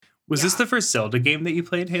Was this the first Zelda game that you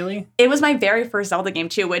played, Haley? It was my very first Zelda game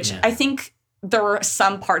too, which I think there were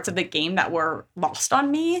some parts of the game that were lost on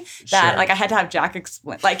me that like I had to have Jack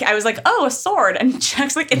explain. Like I was like, oh, a sword. And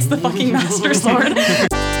Jack's like, it's the fucking Master Sword.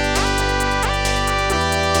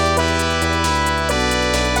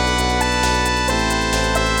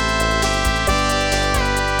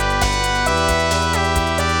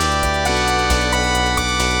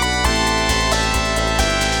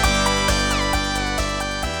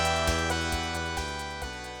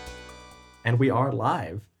 And we are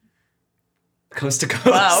live. Coast to coast.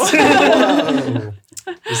 Wow.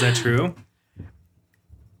 Is that true?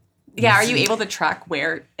 Yeah, are you able to track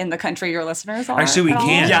where in the country your listeners are? Actually, we at all?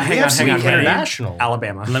 can. Yeah, hang on. Ready? International.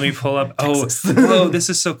 Alabama. Let me pull up. Oh, whoa, this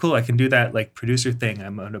is so cool. I can do that like producer thing.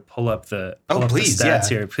 I'm going to pull up the please, the stats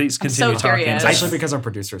yeah. here. Please I'm continue so talking. curious. Especially because our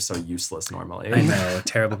producer is so useless normally. I know,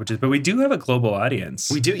 terrible producer. But we do have a global audience.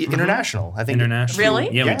 We do international. I think International. Really?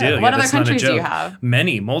 Yeah, we Yeah. do. What Yeah, other that's not a countries do you joke. have?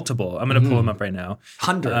 Many, multiple. I'm going to pull them up right now.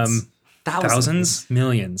 Hundreds. Thousands,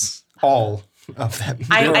 millions. all of them.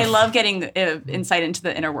 I love getting insight into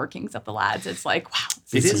the inner workings of the lads. It's like, wow.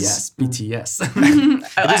 It is. BTS.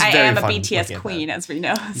 I very am a fun BTS looking at queen, as we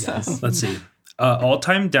know. So. Let's see.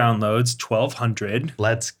 All-time downloads, 1,200.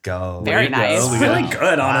 Let's go. Very nice. We Really got-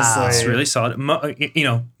 good, honestly. It's really solid.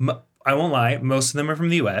 I won't lie. Most of them are from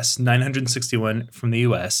the U.S. 961 from the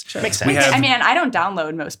U.S. Makes sense. We have, I mean, I don't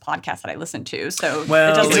download most podcasts that I listen to, so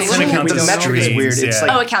well, it doesn't it's really an account the of metric is weird. streams, It's yeah.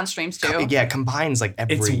 like- Oh, it counts streams too. Yeah, it combines like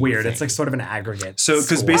every. It's weird. It's like sort of an aggregate. So,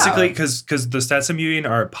 because score. basically, because the stats I'm using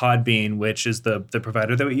are Podbean, which is the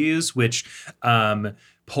provider that we use, which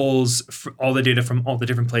pulls all the data from all the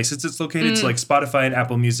different places it's located. So, like Spotify and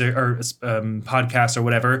Apple Music or podcasts or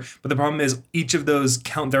whatever. But the problem is each of those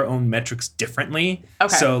count their own metrics differently.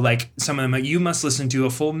 Okay. So, like some of them, like, you must listen to a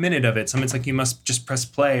full minute of it. Some it's like you must just press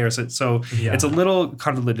play, or so. It's a little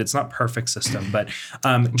convoluted. It's not perfect system, but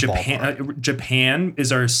Japan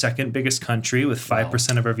is our second biggest country with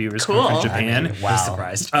 5% of our viewers come Cool. from Japan. Wow.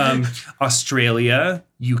 surprised. Australia,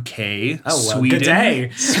 UK, well, Sweden, good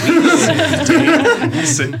day.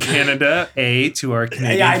 so Canada, to our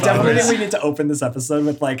Canadian Yeah, I definitely followers. think we need to open this episode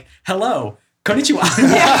with like, hello, konnichiwa.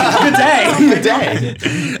 Good day. Good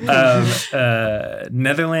day.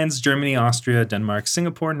 Netherlands, Germany, Austria, Denmark,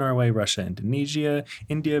 Singapore, Norway, Russia, Indonesia,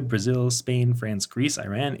 India, Brazil, Spain, France, Greece,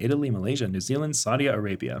 Iran, Italy, Malaysia, New Zealand, Saudi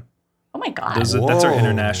Arabia. Oh my god. That's our Whoa.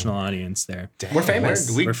 international audience there. We're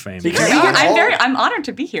famous. We're famous. Because- I'm honored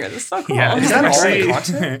to be here. This is so cool. Yeah, Is that all the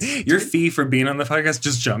actually, your fee for being on the podcast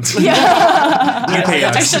just jumped. Yeah. You pay I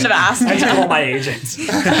us. shouldn't have asked. I tell all my agents.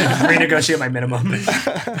 Renegotiate my minimum.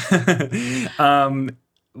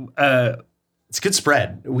 It's a good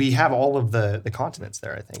spread. We have all of the continents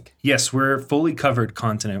there, I think, Yes, we're fully covered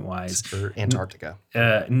continent-wise. for Antarctica.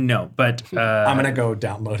 No, but I'm going to go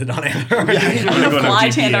download it on Android. I'm gonna gonna go fly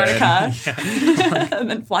to to VPN. Antarctica and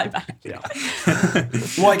then fly back. Yeah.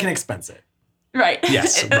 Well, I can expense it. Right.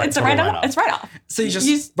 Yes, right, It's a total write-off. write-off. It's write-off. So you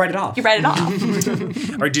just write it off. You write it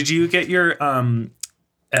off. or did you get your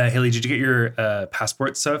Haley? Did you get your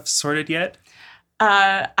passport stuff sorted yet?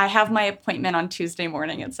 I have my appointment on Tuesday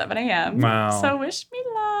morning at 7 a.m. Wow. So wish me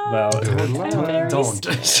luck. Well, I'm very Don't.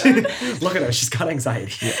 Look at her. She's got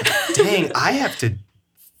anxiety. Dang, I have to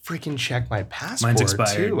freaking check my passport Mine's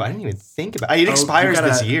expired. too. I didn't even think about it. It expires gotta-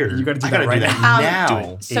 this year. you gotta do I that gotta right do that now.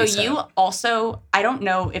 now. So ASAP. you also, I don't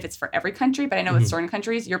know if it's for every country, but I know with certain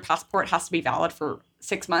countries, your passport has to be valid for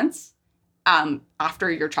 6 months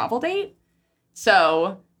after your travel date.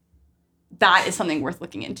 So that is something worth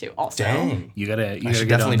looking into also. Dang. you gotta should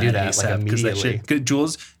get definitely on do that that, like, ASAP, 'cause that immediately. shit- 'cause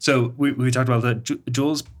Jules. So we talked about that.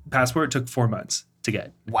 Jules' passport took 4 months to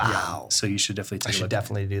get. Wow. So you should definitely I take a should look.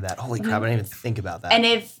 definitely do that. Holy crap, I didn't even think about that. And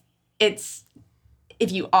if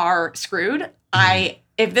you are screwed,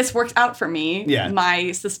 if this works out for me, Yeah.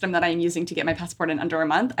 my system that I'm using to get my passport in under a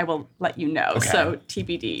month, I will let you know. Okay. So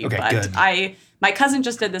TBD. Okay, but good. my cousin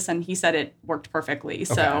just did this and he said it worked perfectly.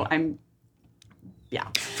 So Okay. yeah.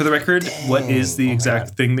 For the record, what is the Dang. Oh my exact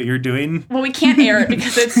God. thing that you're doing? Well, we can't air it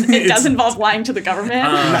because it does involve lying to the government.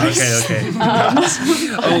 Okay.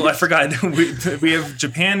 Oh, I forgot. We have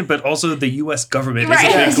Japan, but also the U.S. government Right.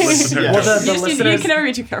 is a big Yes. listener. Yeah. Well, the you listeners, can never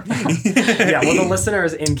be too careful. yeah, well, the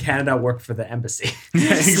listeners in Canada work for the embassy.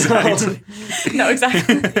 Exactly. No,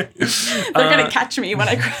 exactly. They're gonna catch me when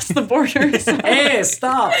I cross the borders. Hey,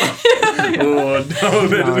 stop. Oh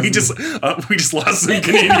no! We just lost some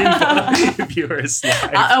Canadian viewers.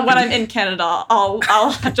 live. When I'm in Canada, I'll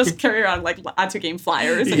just carry around like Atsu Game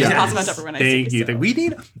flyers and just pass them out to everyone I see. Thank you. so. We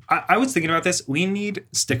need. I was thinking about this. We need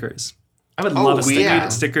stickers. I would love a we- sticker. yeah.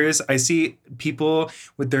 Stickers. I see people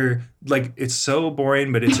with their like it's so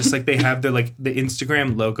boring, but it's just like they have their like the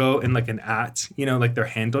Instagram logo and like an @ like their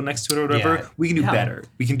handle next to it or whatever. Yeah. We can do better.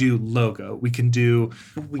 We can do logo. We can do.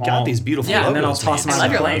 We got these beautiful Yeah, logos. and then I'll toss made. them I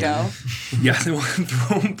on love the your plane. logo.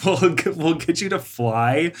 Yeah, we'll get you to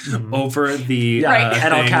fly over the Yeah, Right.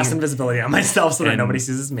 and I'll thing cast invisibility on myself so that And- nobody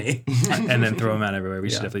sees me. and then throw them out everywhere. We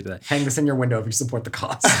should Yeah. definitely do that. Hang this in your window if you support the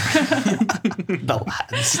cause. The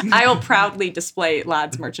lads. I will proudly display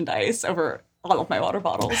Lads merchandise over all of my water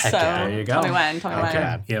bottles. Heck So yeah. There you go. tell me when. Tell me Okay.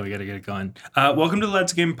 when. Yeah, we got to get it going. Welcome to the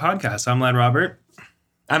Let's Game podcast. I'm Lad Robert.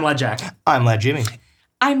 I'm Lad Jack. I'm Lad Jimmy.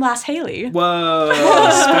 I'm Lass Haley. Whoa,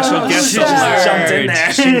 special guest She just alert. jumped in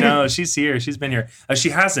there. She knows. She's here. She's been here.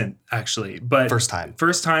 She hasn't actually, but First time.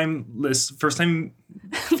 First time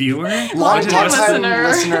viewer. Long time listener,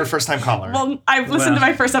 listener. first time caller. Well, I've listened to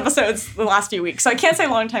Well. my first episodes the last few weeks, so I can't say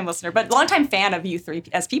long time listener, but long time fan of you three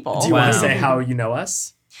as people. Do you want to Wow. say how you know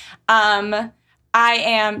us? I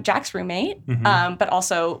am Jack's roommate, but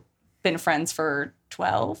also been friends for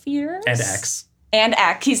 12 years. And X. And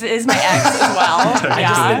X. He is my ex as well. I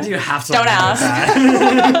just think you have to Don't admit ask.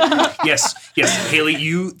 that. Yes, Haley,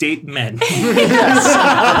 you date men. For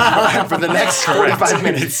the next 45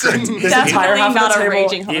 minutes. This entire Definitely half not of the a table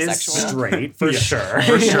raging is homosexual. straight for sure.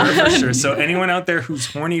 For sure. So anyone out there who's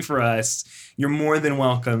horny for us, you're more than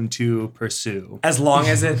welcome to pursue. As long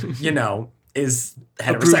as it, is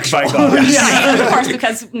Approved heterosexual. by God. Right, of course,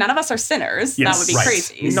 because none of us are sinners. Yes. That would be Right.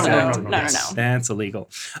 crazy. No, so, no. That's illegal.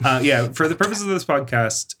 For the purposes of this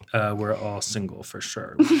podcast, we're all single for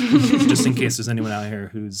sure. Just in case there's anyone out here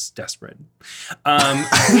who's desperate.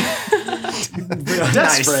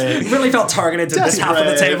 Desperate. Really felt targeted to this half of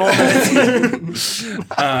the table.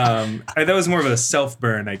 That was more of a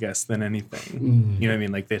self-burn, I guess, than anything. You know what I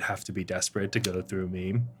mean? Like they'd have to be desperate to go through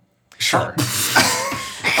me. Sure.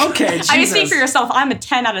 Okay, Jesus. I mean, speak for yourself. I'm a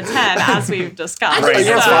 10 out of 10, as we've discussed. Right. Are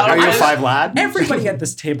you a So five, are you a I- 5 lad? Everybody at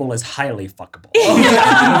this table is highly fuckable.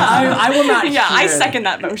 I will not Yeah, I hear- second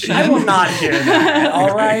that motion. I will not hear that.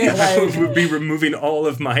 All right? Like, Would be removing all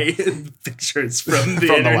of my pictures from the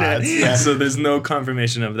internet, lads, yeah. so there's no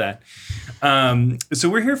confirmation of that. So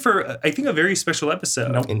we're here for, I think, a very special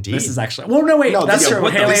episode. nope. Indeed. This is actually. Well, no, wait. No, that's this- true.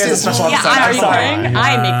 what the- Haley this is a is- special Yeah, episode. are I'm you sorry. kidding?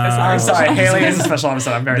 I make this I'm episode. sorry. Haley is a special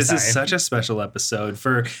episode. I'm very This sorry. is such a special episode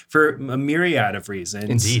for a myriad of reasons.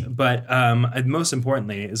 Indeed. But and most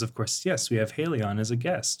importantly is, of course, yes, we have Haley on as a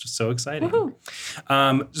guest. So exciting.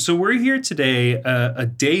 So we're here today, a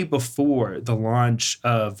day before the launch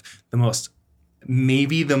of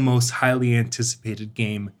maybe the most highly anticipated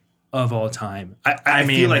game of all time. I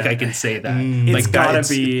mean, feel like I can say that. It's like gotta that's-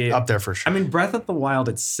 be Up there for sure. I mean, Breath of the Wild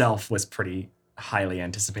itself was pretty highly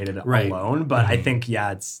anticipated Right. alone, but I think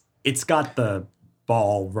it's got the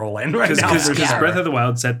ball rolling right now. Because for sure. Breath of the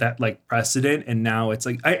Wild set that like precedent, and now it's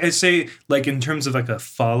like I say like in terms of like a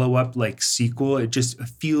follow-up like sequel, it just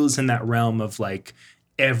feels in that realm of like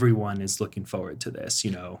everyone is looking forward to this,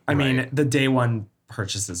 I mean, the day one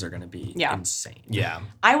purchases are going to be Yeah. insane. yeah.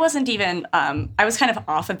 I wasn't even, I was kind of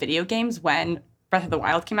off of video games when Breath of the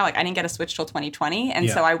Wild came out. Like, I didn't get a Switch till 2020, and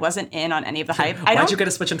Yeah. so I wasn't in on any of the hype. Why'd you get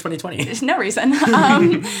a Switch in 2020? There's no reason.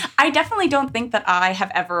 I definitely don't think that I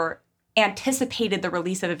have ever anticipated the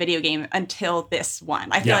release of a video game until this one.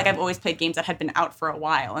 I feel Yeah. like I've always played games that had been out for a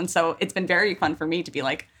while, and so it's been very fun for me to be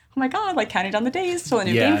like, oh my god, like counting down the days till a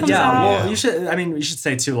new Yeah, game comes Yeah, out. well, you should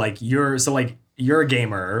say too, like you're a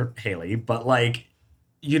gamer, Haley, but like,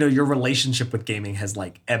 your relationship with gaming has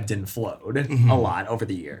like ebbed and flowed a lot over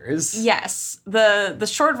the years. Yes. The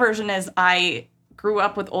short version is I grew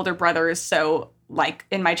up with older brothers, so like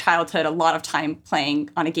in my childhood, a lot of time playing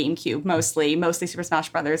on a GameCube, mostly Super Smash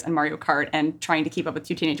Brothers and Mario Kart, and trying to keep up with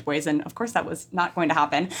two teenage boys, and of course that was not going to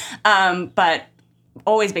happen. But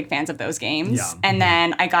always big fans of those games. Yeah. And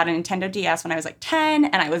then I got a Nintendo DS when I was like 10,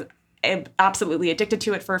 and I was absolutely addicted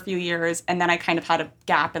to it for a few years, and then I kind of had a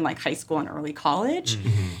gap in like high school and early college.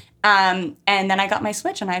 And then I got my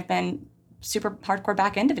Switch, and I've been super hardcore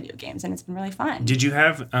back into video games, and it's been really fun. Did you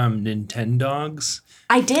have Nintendogs?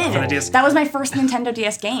 I did. the DS? That was my first Nintendo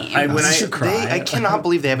DS game. I cannot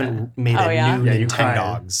believe they haven't made Oh, a yeah? new Yeah, you cried.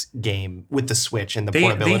 Nintendogs game with the Switch and the They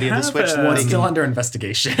portability of the have Switch. a- Well, it's They still can- under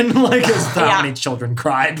investigation. Like, as how Yeah. many children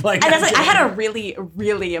cried. Like, and that's like, I had a really,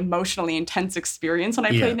 really emotionally intense experience when I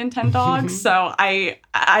played Nintendogs, so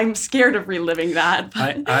I'm scared of reliving that.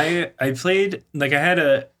 But I played, like, I had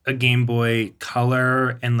a Game Boy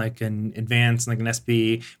Color and like an Advance and like an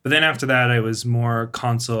SP. But then after that, I was more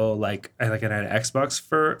console. Like I had an Xbox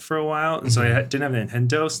for a while, and so I didn't have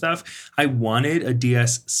Nintendo stuff. I wanted a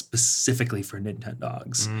DS specifically for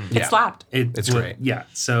Nintendogs. It slapped. It's great. Yeah,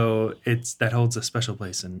 so that holds a special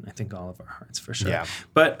place in I think all of our hearts for sure. Yeah.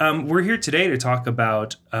 But we're here today to talk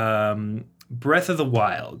about Breath of the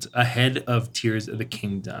Wild, ahead of Tears of the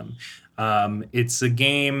Kingdom. It's a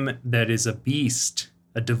game that is a beast.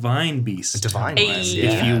 A divine beast, A divine Hey. one.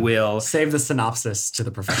 if you will. Save the synopsis to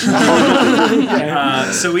the professional.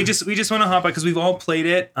 So we just want to hop on because we've all played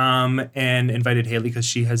it, and invited Haley because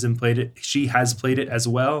she hasn't played it. She has played it as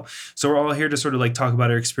well. So we're all here to sort of like talk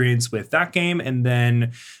about our experience with that game, and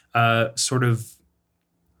then sort of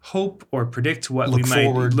hope or predict what Look we might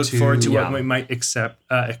forward look forward to Yeah. what we might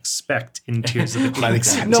expect in Tears of the Kingdom. Might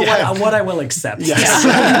accept. No, Yeah. what I will accept.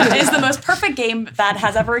 It is the most perfect game that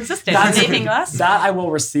has ever existed. Anything less? That I will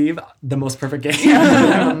receive the most perfect game.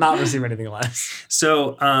 I will not receive anything less.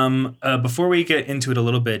 So before we get into it a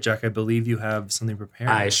little bit, Jack, I believe you have something prepared.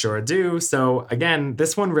 I sure do. So again,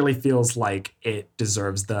 this one really feels like it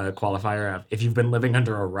deserves the qualifier of if you've been living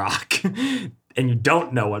under a rock and you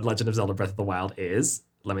don't know what Legend of Zelda Breath of the Wild is.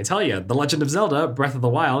 Let me tell you, The Legend of Zelda Breath of the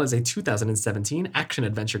Wild is a 2017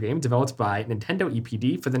 action-adventure game developed by Nintendo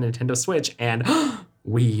EPD for the Nintendo Switch and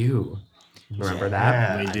Wii U. Remember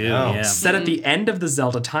that? We I do, know. yeah. Set at the end of the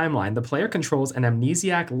Zelda timeline, the player controls an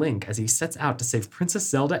amnesiac Link as he sets out to save Princess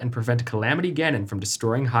Zelda and prevent Calamity Ganon from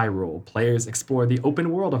destroying Hyrule. Players explore the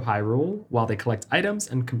open world of Hyrule while they collect items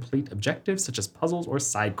and complete objectives such as puzzles or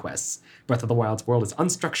side quests. Breath of the Wild's world is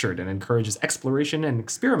unstructured and encourages exploration and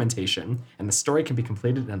experimentation, and the story can be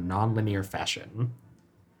completed in a non-linear fashion.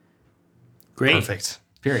 Great. Perfect.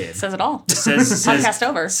 Period. Says it all. Says Podcast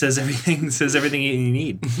over. Says everything you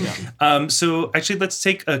need. So actually, let's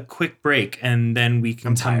take a quick break and then we can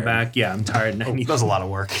I'm come tired. back. Yeah, I'm tired. And I need, That was a lot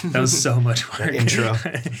of work. that was so much work. That intro.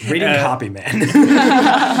 Reading copy, man.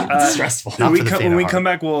 It's stressful. Not for the faint When of we heart. come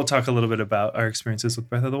back, we'll talk a little bit about our experiences with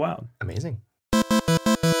Breath of the Wild. Amazing.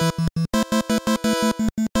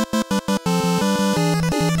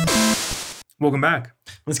 Welcome back.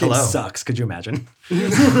 This game Hello. sucks. Could you imagine?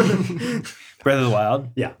 Breath of the Wild.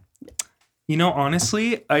 Yeah. You know,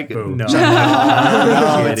 honestly, Boom. no. Shut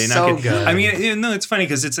No, Kidding, it's not so kidding. good. I mean, no, it's funny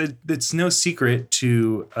because it's no secret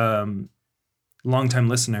to longtime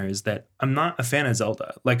listeners that I'm not a fan of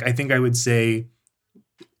Zelda. Like, I think I would say,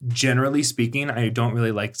 generally speaking, I don't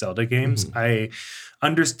really like Zelda games. I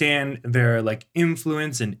understand their like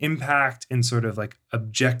influence and impact and sort of like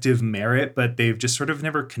objective merit, but they've just sort of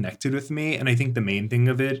never connected with me. And I think the main thing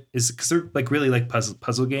of it is because they're like really like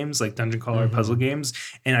puzzle games, like dungeon crawler puzzle games,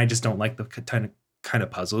 and I just don't like the kind of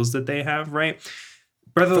puzzles that they have. Right.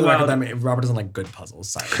 Breath of For the the record, Wild. I mean, Robert doesn't like good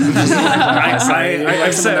puzzles. Sorry. I've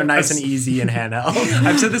I've said- they're nice I've- and easy and handheld.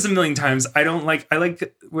 I've said this a million times. I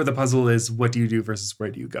like where the puzzle is what do you do versus where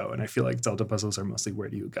do you go. And I feel like Zelda puzzles are mostly where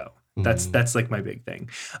do you go. That's like my big thing.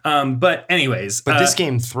 But anyways. But this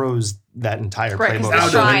game throws that entire Right, 'cause playbook the out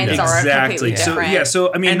the shrines window. are exactly. completely So different. yeah,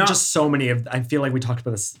 so I mean And not just so many of, I feel like we talked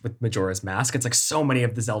about this with Majora's Mask. It's like so many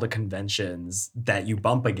of the Zelda conventions that you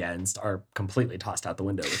bump against are completely tossed out the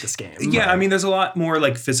window with this game. yeah, I mean, there's a lot more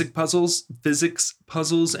like physics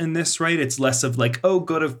puzzles in this, right? It's less of like, oh,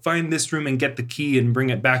 go to find this room and get the key and bring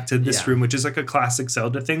it back to this Yeah. room, which is like a classic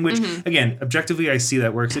Zelda thing, which again, objectively, I see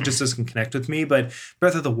that works. It just doesn't connect with me. But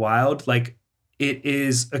Breath of the Wild, like, it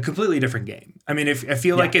is a completely different game. I mean, if I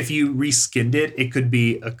feel like if you reskinned it, it could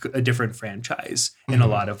be a different franchise in a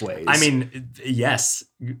lot of ways. I mean, yes,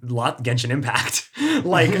 lot Genshin Impact,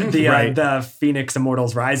 like Right. the Phoenix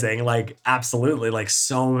Immortals Rising, like absolutely, like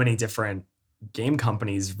so many different game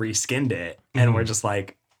companies reskinned it, and we're just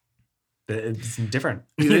like, it's different.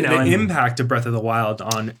 the, You know, the and- impact of Breath of the Wild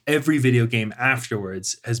on every video game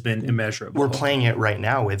afterwards has been immeasurable. We're playing it right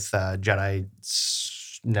now with Jedi.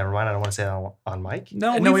 Never mind. I don't want to say that on mic.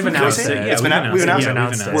 No, we've announced it. Yeah, It's been out- we've we've announced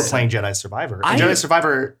announced it. it. We're playing Jedi Survivor. I- And Jedi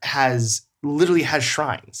Survivor literally has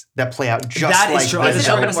shrines that play out just That is like true. the I Is it just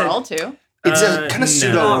Zelda. open say- world too? It's a Uh, kind no. of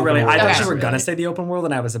pseudo. Oh, really? I thought Okay. you were gonna say the open world,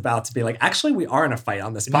 and I was about to be like, actually, we are in a fight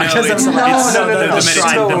on this No, podcast. it's, I'm like, it's no, no, no, the, no, the,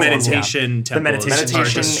 shrine the world, meditation temples meditation are the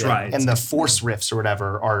meditation shrines. and the force rifts or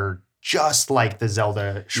whatever are just like the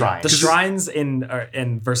Zelda shrines. The shrines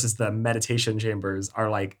in versus the meditation chambers are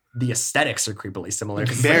like the aesthetics are creepily similar.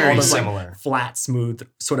 'Cause it's like Very all those, like, similar. flat, smooth,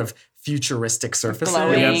 sort of futuristic surfaces.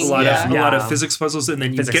 Glowing. Yeah, a lot Yeah. of a lot Yeah. of physics puzzles, and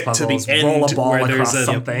then you Physics get to puzzles, the end roll a ball where there's across a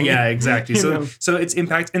something. Yeah, exactly. You So know? so it's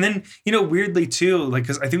impact, and then weirdly too, like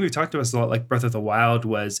because I think we've talked about this a lot. Like Breath of the Wild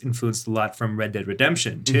was influenced a lot from Red Dead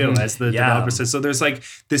Redemption too, as the Yeah. developer says. So there's like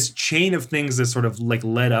this chain of things that sort of like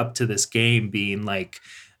led up to this game being like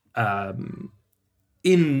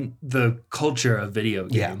in the culture of video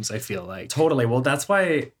Yeah. games. I feel like Totally. Well, that's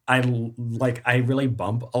why I really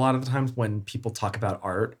bump a lot of the times when people talk about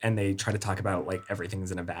art and they try to talk about like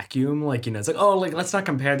everything's in a vacuum. Like, you know, it's like, oh, like let's not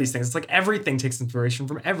compare these things. It's like everything takes inspiration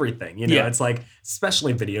from everything. You know, Yeah. it's like,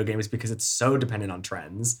 especially video games because it's so dependent on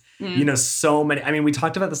trends. You know, so many. I mean, we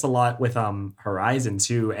talked about this a lot with Horizon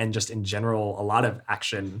too, and just in general, a lot of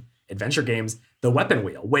action adventure games, the weapon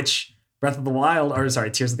wheel, which Breath of the Wild, or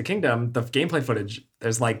sorry, Tears of the Kingdom, the gameplay footage,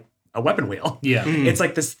 there's like a weapon wheel. yeah. It's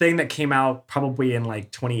like this thing that came out probably in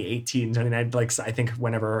like 2018, 2019, like I think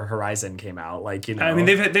whenever Horizon came out, like, you know. I mean,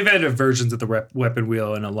 they've had versions of the weapon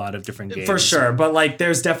wheel in a lot of different games. For sure, but like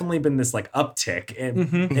there's definitely been this like uptick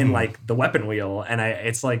in like the weapon wheel, and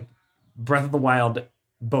it's like Breath of the Wild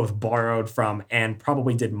both borrowed from and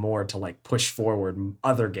probably did more to like push forward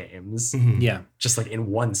other games Yeah. just like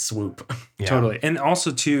in one swoop. Yeah. Totally. And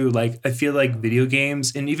also too, like I feel like video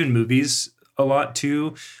games and even movies a lot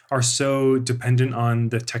too are so dependent on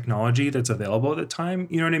the technology that's available at the time.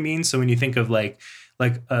 You know what I mean? So when you think of like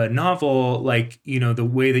a novel, like, you know, the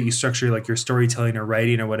way that you structure like your storytelling or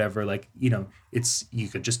writing or whatever, like, you know, you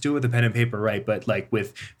could just do it with a pen and paper, right? But like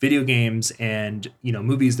with video games and, you know,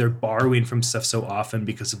 movies, they're borrowing from stuff so often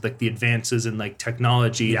because of like the advances in like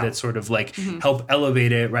technology that sort of like help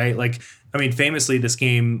elevate it, right? Like, I mean, famously, this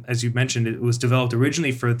game, as you mentioned, it was developed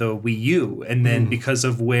originally for the Wii U. And then because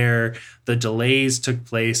of where the delays took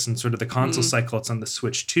place and sort of the console cycle, it's on the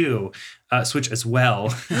Switch too. Switch as well.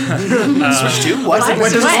 Switch 2? What? What?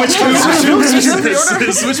 When does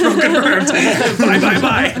What? Switch from confirmed.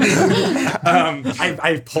 Bye.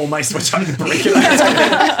 I pull my Switch out and break it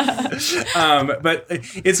out. But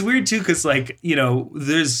it's weird too, because like, you know,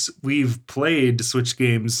 we've played Switch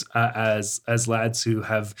games as lads who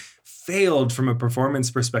have failed from a performance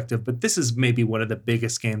perspective, but this is maybe one of the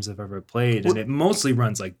biggest games I've ever played, and it mostly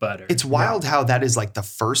runs like butter. It's wild how that is like the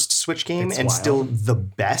first Switch game It's and wild. still the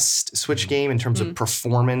best Switch game in terms of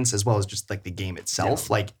performance as well as just like the game itself.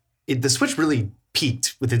 Like the Switch really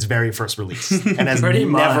peaked with its very first release and has Pretty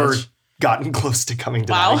never much. gotten close to coming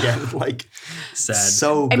to Wow. that again. Like Sad.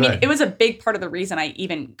 so I good. mean, it was a big part of the reason I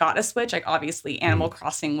even got a Switch. Like, obviously, Animal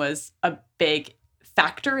Crossing was a big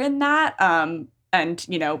factor in that. And,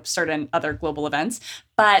 you know, certain other global events.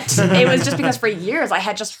 But it was just because for years I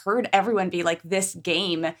had just heard everyone be like, this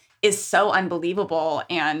game is so unbelievable.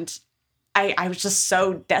 And I was just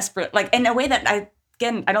so desperate, like in a way that I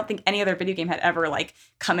don't think any other video game had ever like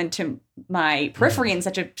come into my periphery in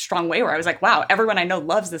such a strong way where I was like, wow, everyone I know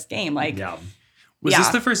loves this game. Like, Was this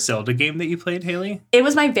yeah. the first Zelda game that you played, Haley? It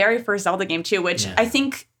was my very first Zelda game too, which Yeah. I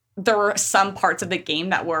think there were some parts of the game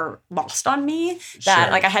that were lost on me that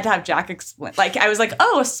Sure. like I had to have Jack explain. Like I was like,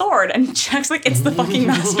 oh, a sword. And Jack's like, it's the fucking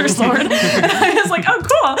Master Sword. And I was like,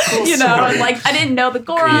 oh, cool. You know, and like I didn't know the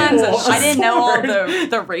Gorons. Cool. And I didn't know all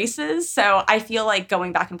Sword. the races. So I feel like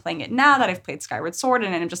going back and playing it now that I've played Skyward Sword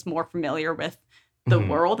and I'm just more familiar with the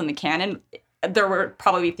world and the canon, there were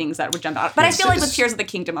probably things that would jump out. But I feel like with Tears of the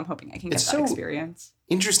Kingdom, I'm hoping I can get It's that so- experience.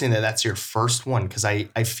 Interesting that that's your first one because I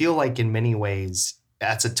feel like in many ways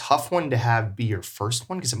that's a tough one to have be your first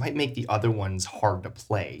one because it might make the other ones hard to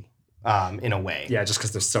play in a way. Yeah, just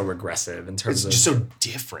because they're so regressive in terms It's of just so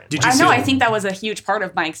different. Did you I know. see- I think that was a huge part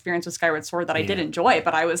of my experience with Skyward Sword that I did enjoy,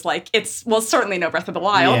 but I was like, it's certainly no Breath of the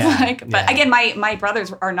Wild. Yeah, But yeah. again, my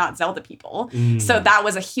brothers are not Zelda people, so that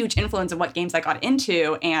was a huge influence of what games I got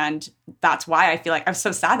into, and that's why I feel like I'm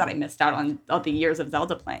so sad that I missed out on all the years of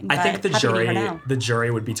Zelda playing. I think But happy to be here now. the jury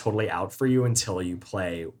would be totally out for you until you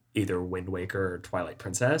play either Wind Waker or Twilight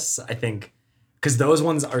Princess. I think because those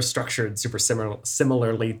ones are structured super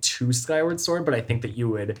similarly to Skyward Sword, but I think that you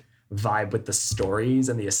would vibe with the stories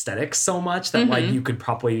and the aesthetics so much that like you could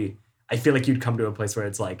probably, I feel like you'd come to a place where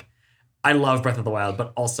it's like, I love Breath of the Wild,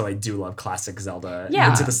 but also I do love classic Zelda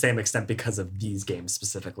Yeah. to the same extent because of these games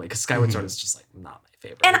specifically. Because Skyward Sword is just like not my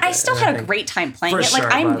favorite. And I still had a think- great time playing For it. Like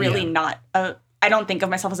sure, I'm but really yeah. not I don't think of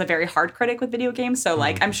myself as a very hard critic with video games, so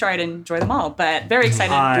like I'm sure I'd enjoy them all. But very excited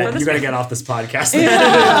for this. you got to one. get off this podcast. I'm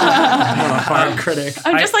not a hard critic.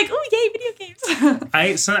 I'm just like, oh yay, video games.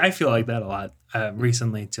 I feel like that a lot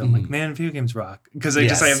recently too. I'm like, man, video games rock because I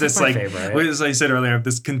Yes. have this My like, favorite. as I said earlier, I have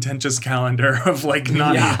this contentious calendar of like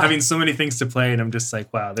not having so many things to play, and I'm just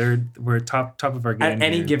like, wow, we're top of our game. At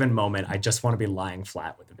any here. given moment, I just want to be lying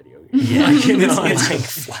flat with the video game. Yeah, Like, you know, it's like, like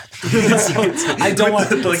flat. I don't want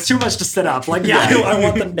like too much to sit up. Like, I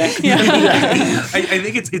want the neck. I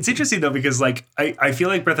think it's interesting though because like I feel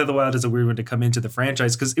like Breath of the Wild is a weird one to come into the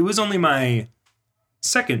franchise because it was only my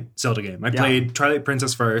second Zelda game. I played Twilight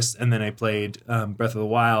Princess first, and then I played Breath of the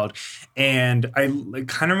Wild. And I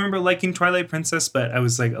kind of remember liking Twilight Princess, but I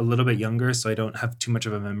was like a little bit younger, so I don't have too much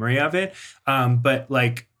of a memory of it. But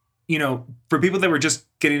like, you know, for people that were just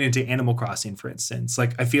getting into Animal Crossing, for instance,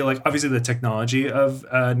 like I feel like obviously the technology of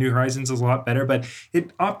New Horizons is a lot better, but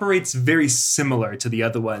it operates very similar to the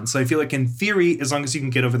other one. So I feel like in theory, as long as you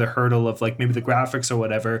can get over the hurdle of like maybe the graphics or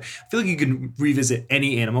whatever, I feel like you can revisit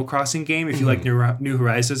any Animal Crossing game if you like New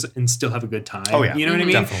Horizons and still have a good time. Oh, yeah. You know what I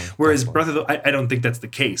mean? Definitely. Whereas Breath of the, I don't think that's the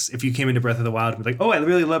case. If you came into Breath of the Wild and be like, oh, I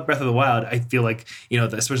really love Breath of the Wild, I feel like, you know,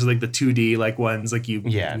 especially like the 2D like ones, like you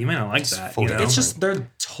might not like that. You know? It's just they're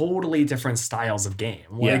totally different styles of game.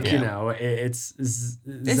 Like, you know, it's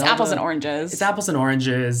Zelda, apples and oranges. It's apples and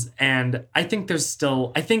oranges. And I think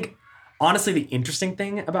honestly, the interesting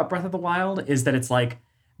thing about Breath of the Wild is that it's like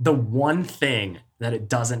the one thing that it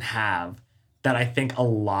doesn't have that I think a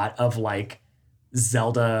lot of like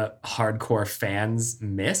Zelda hardcore fans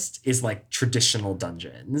missed is like traditional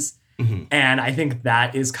dungeons. And I think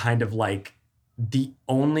that is kind of like the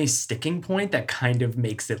only sticking point that kind of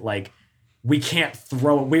makes it like,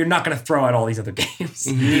 we're not going to throw out all these other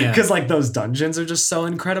games because like those dungeons are just so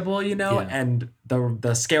incredible, you know? And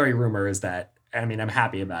the scary rumor is that, I mean, I'm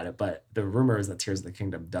happy about it, but the rumor is that Tears of the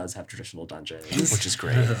Kingdom does have traditional dungeons. Which is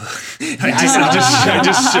great. I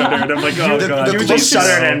just shuddered. I'm like, oh God. You just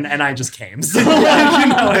shuddered and I just came. So, like,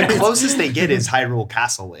 you know, the closest they get is Hyrule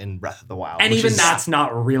Castle in Breath of the Wild. And even that's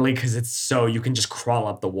not really because it's so you can just crawl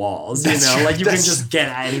up the walls, you know? Like you can just get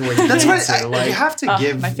anywhere you That's need what you have to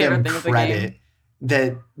give them thing of the credit game.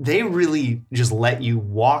 that they really just let you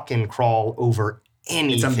walk and crawl over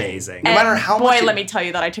anything. It's amazing. No matter how much. let me tell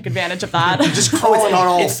you that I took advantage of that. Just crawling on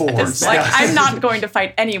all fours. It's like, I'm not going to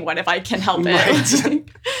fight anyone if I can help it.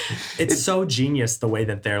 It's so genius the way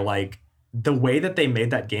that they're like, the way that they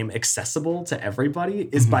made that game accessible to everybody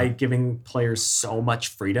is by giving players so much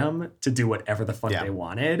freedom to do whatever the fuck they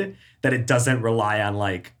wanted, that it doesn't rely on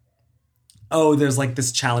like, oh, there's like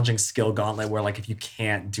this challenging skill gauntlet where like if you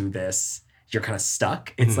can't do this, you're kind of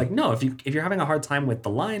stuck. It's like, no, if you're having a hard time with the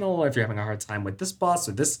Lionel, or if you're having a hard time with this boss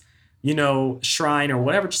or this, you know, shrine or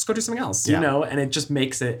whatever, just go do something else, you know? And it just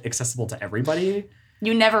makes it accessible to everybody.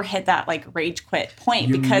 You never hit that like rage quit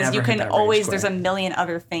point because you can always, there's a million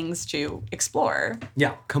other things to explore.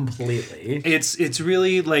 Yeah, completely. It's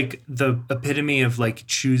really like the epitome of like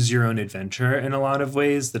choose your own adventure in a lot of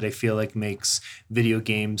ways that I feel like makes video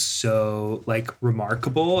games so like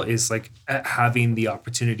remarkable, is like having the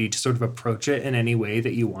opportunity to sort of approach it in any way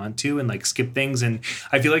that you want to and like skip things. And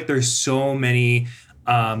I feel like there's so many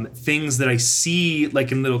things that I see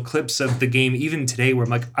like in little clips of the game even today where I'm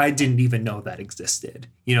like, I didn't even know that existed.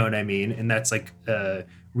 You know what I mean? And that's like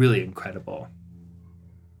really incredible.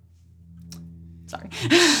 Sorry.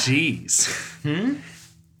 Jeez.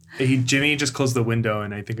 Jimmy just closed the window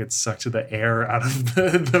and I think it sucked the air out of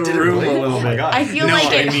the room a little Oh my bit. God. I feel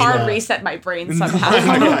like it hard reset my brain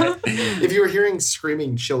somehow. If you were hearing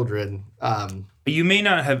screaming children, You may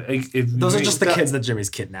not have. Those are just the kids that Jimmy's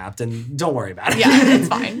kidnapped, and don't worry about it. Yeah, it's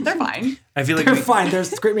fine. They're fine. I feel like They're fine. They're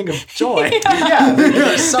screaming of joy.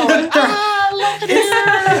 they're so.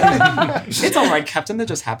 It's all right, Captain. They're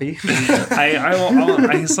just happy.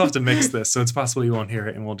 I still have to mix this, so it's possible you won't hear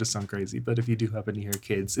it and we'll just sound crazy. But if you do happen to hear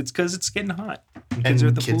kids, it's because it's getting hot. And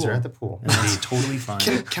kids are at the pool. And it's totally fine.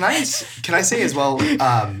 Can I say as well?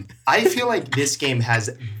 I feel like this game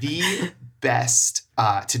has the best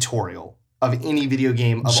tutorial of any video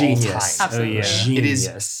game of all time. Absolutely. Oh, yeah.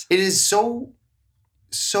 Genius. It is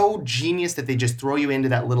so genius that they just throw you into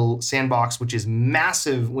that little sandbox, which is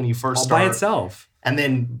massive when you first All start. by itself. And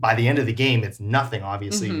then by the end of the game, it's nothing,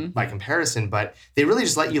 obviously, by comparison. But they really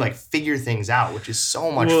just let you like figure things out, which is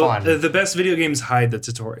so much fun. The best video games hide the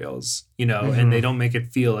tutorials, you know, and they don't make it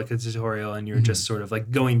feel like a tutorial, and you're just sort of like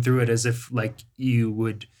going through it as if like you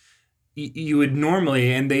would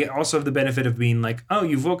normally. And they also have the benefit of being like, oh,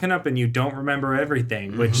 you've woken up and you don't remember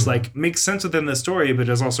everything, which like makes sense within the story, but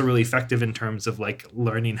is also really effective in terms of like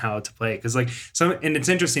learning how to play. Because like and it's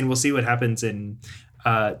interesting, we'll see what happens in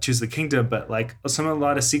Tears of the Kingdom, but like a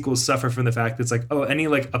lot of sequels suffer from the fact that it's like, oh, any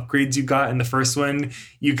like upgrades you got in the first one,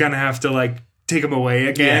 you kind of have to like take them away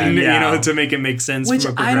again, you know, to make it make sense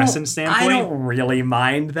from a progression standpoint. I don't really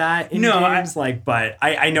mind that in games, but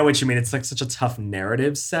I know what you mean. It's like such a tough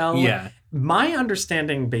narrative sell. Yeah. My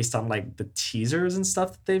understanding based on like the teasers and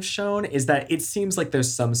stuff that they've shown is that it seems like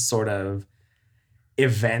there's some sort of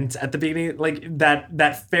event at the beginning, like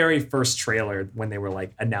that very first trailer when they were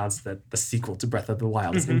like announced that the sequel to Breath of the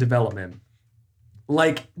Wild is in development.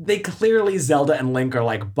 like they clearly Zelda and Link are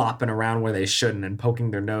like bopping around where they shouldn't and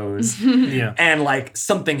poking their nose. Yeah. And like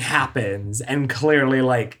something happens and clearly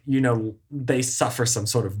like, you know, they suffer some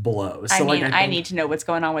sort of blow. So I mean, like I need to know what's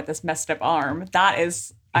going on with this messed up arm. That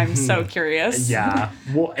is, I'm so curious. Yeah.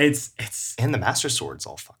 Well, it's And the Master Sword's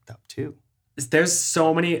all fucked up too. there's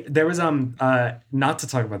so many. There was not to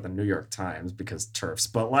talk about the New York Times because turfs,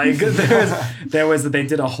 but like they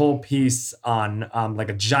did a whole piece on like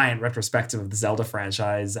a giant retrospective of the Zelda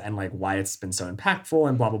franchise and like why it's been so impactful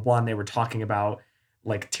and blah blah blah. And they were talking about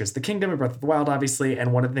like Tears of the Kingdom and Breath of the Wild, obviously.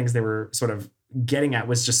 And one of the things they were sort of getting at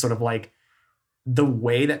was just sort of like the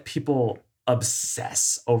way that people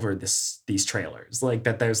obsess over these trailers, like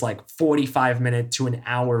that there's like 45-minute to an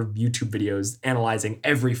hour YouTube videos analyzing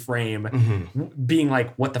every frame, being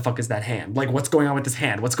like, what the fuck is that hand? Like, what's going on with this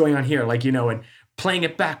hand? What's going on here? Like, you know, and playing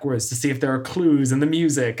it backwards to see if there are clues in the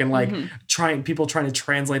music and like trying to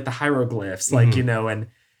translate the hieroglyphs, like, you know, and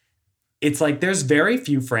it's like there's very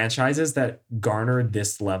few franchises that garner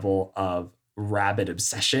this level of rabid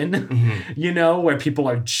obsession, you know, where people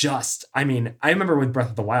are just, I mean, I remember with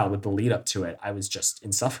Breath of the Wild, with the lead up to it, I was just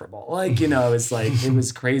insufferable. Like, you know, it's like, it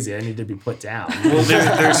was crazy. I needed to be put down. Well,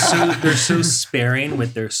 they're so sparing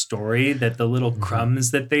with their story that the little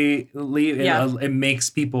crumbs that they leave, it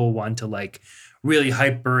makes people want to like really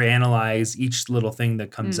hyper analyze each little thing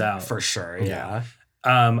that comes out. For sure. Yeah.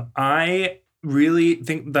 I really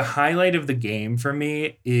think the highlight of the game for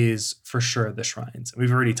me is for sure the shrines.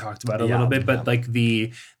 We've already talked about it a little bit, but like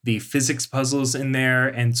the physics puzzles in there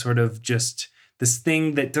and sort of just this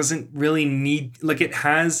thing that doesn't really need, like it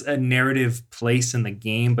has a narrative place in the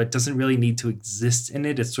game, but doesn't really need to exist in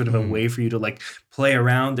it. It's sort of a way for you to like play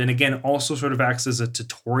around. And again, also sort of acts as a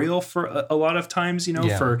tutorial for a lot of times, you know,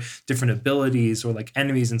 for different abilities or like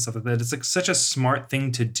enemies and stuff like that. It's like such a smart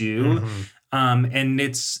thing to do. And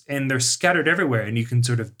they're scattered everywhere and you can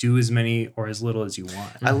sort of do as many or as little as you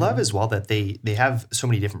want. I love as well that they have so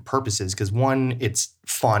many different purposes because one, it's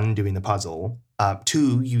fun doing the puzzle.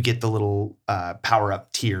 Two, you get the little power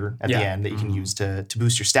up tier at the end that you can use to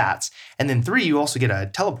boost your stats. And then three, you also get a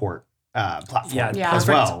teleport platform as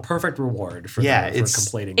well. Perfect reward for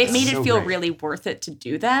completing. It made it feel really worth it to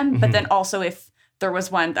do them. But then also if there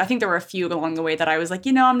was one, I think there were a few along the way that I was like,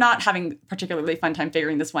 you know, I'm not having particularly fun time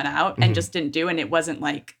figuring this one out and just didn't do. And it wasn't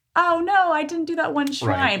like, oh no, I didn't do that one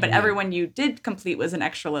shrine. But everyone you did complete was an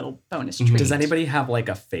extra little bonus treat. Does anybody have like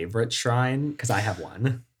a favorite shrine? Because I have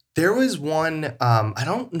one. There was one, I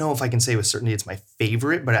don't know if I can say with certainty it's my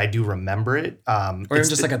favorite, but I do remember it. Or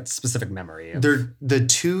just like a specific memory. They're the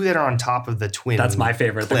two that are on top of the twin. That's my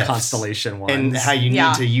favorite, cliffs. the constellation ones. And how you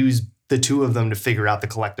need to use the two of them to figure out the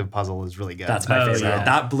collective puzzle is really good. That's my favorite. Yeah.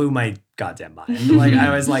 That blew my goddamn mind. Like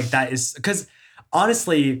I was like, that is, because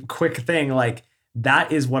honestly, quick thing, like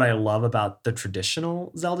that is what I love about the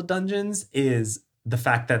traditional Zelda dungeons is the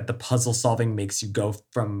fact that the puzzle solving makes you go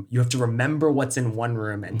from, you have to remember what's in one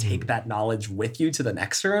room and take that knowledge with you to the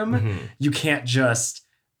next room. You can't just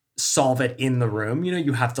solve it in the room. You know,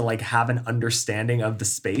 you have to like have an understanding of the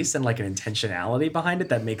space and like an intentionality behind it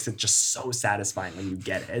that makes it just so satisfying when you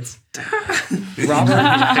get it. Robert,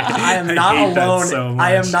 I am not alone. So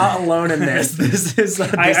I am not alone in this. This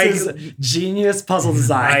is genius puzzle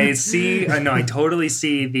design. I see. I totally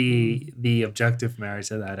see the objective merit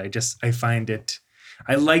to that. I find it.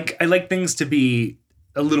 I like things to be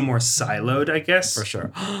a little more siloed, I guess. For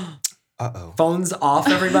sure. Uh-oh. Phones off,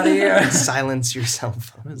 everybody. Silence your cell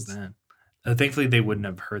phones. What is that? Thankfully, they wouldn't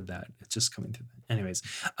have heard that. It's just coming through. Anyways.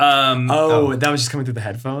 That was just coming through the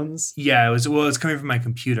headphones? Yeah, it's coming from my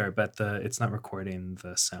computer, but it's not recording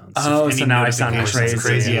the sounds. Oh, so now I sound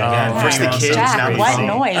crazy. Yeah. First the kids, now the what phone.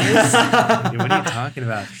 noise? What are you talking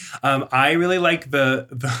about? I really like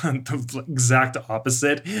the exact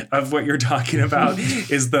opposite of what you're talking about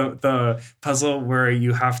is the puzzle where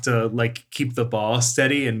you have to like keep the ball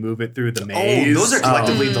steady and move it through the maze. Oh, those are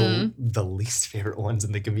collectively the least favorite ones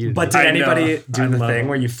in the community. But did anybody do the thing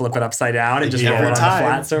where you flip it upside down and just roll it on the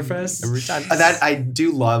flat surface? Every time. That I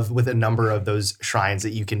do love with a number of those shrines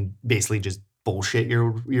that you can basically just bullshit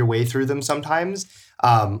your way through them sometimes.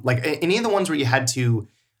 Like any of the ones where you had to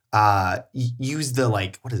use the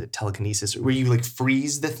like, what is it, telekinesis, where you like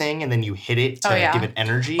freeze the thing and then you hit it to give it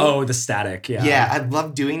energy. Oh, the static, Yeah, I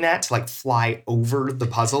love doing that to like fly over the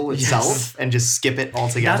puzzle itself and just skip it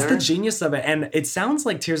altogether. That's the genius of it. And it sounds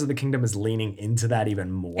like Tears of the Kingdom is leaning into that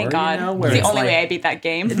even more. Thank God. You know, where it's the only like, way I beat that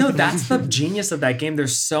game. No, that's the genius of that game.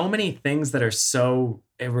 There's so many things that are so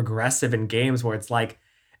regressive in games where it's like,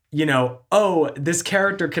 you know, oh, this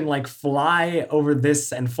character can like fly over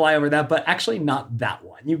this and fly over that, but actually not that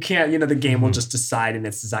one. You can't, you know, the game will just decide in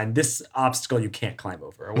its design, this obstacle you can't climb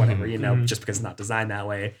over or whatever, you know, just because it's not designed that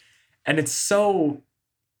way. And it's so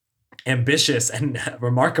ambitious and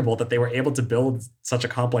remarkable that they were able to build such a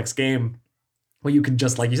complex game where you can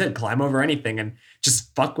just, like you said, climb over anything and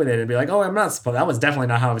just fuck with it and be like, oh, that was definitely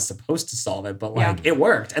not how I was supposed to solve it, but like it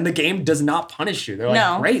worked. And the game does not punish you. They're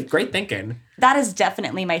like, great thinking. That is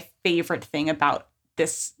definitely my favorite thing about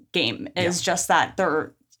this game is just that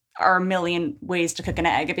there are a million ways to cook an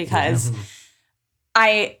egg, because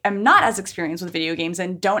I am not as experienced with video games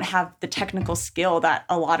and don't have the technical skill that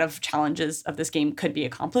a lot of challenges of this game could be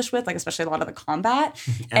accomplished with, like especially a lot of the combat.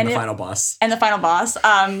 And the final boss. And the final boss.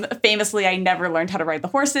 Famously, I never learned how to ride the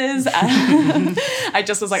horses. I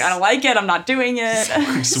just was like, I don't like it. I'm not doing it.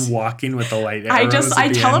 Just walking with the light arrows.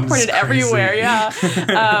 I teleported everywhere.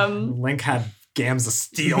 Yeah. Link had gams of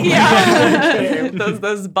steel. Yeah.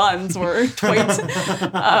 those buns were tight.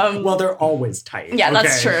 Well, they're always tight. Yeah,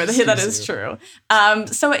 that's true. That is true.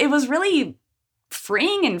 So it was really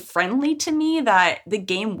freeing and friendly to me that the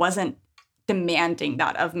game wasn't demanding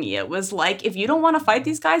that of me. It was like, if you don't want to fight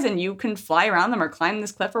these guys and you can fly around them or climb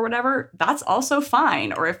this cliff or whatever, that's also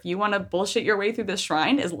fine. Or if you want to bullshit your way through this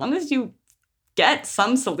shrine, as long as you get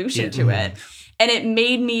some solution to it. And it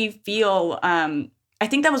made me feel... I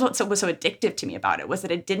think that was what was so addictive to me about it, was that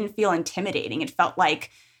it didn't feel intimidating. It felt like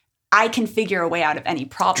I can figure a way out of any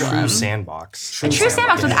problem. True sandbox. A true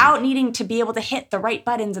sandbox without needing to be able to hit the right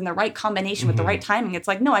buttons and the right combination with the right timing. It's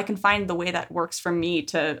like, no, I can find the way that works for me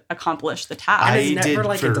to accomplish the task. And it's never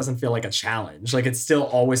like it doesn't feel like a challenge. Like it still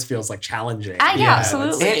always feels like challenging. Yeah,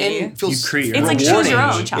 absolutely. And it feels it's like choose your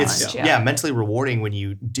own challenge. It's mentally rewarding when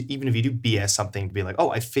you even if you do BS something, to be like,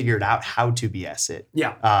 oh, I figured out how to BS it.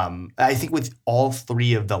 Yeah. I think with all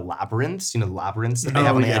three of the labyrinths, you know, the labyrinths that they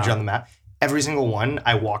have on the edge on the map, every single one,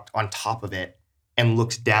 I walked on top of it and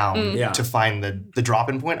looked down to find the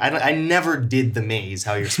drop-in point. I never did the maze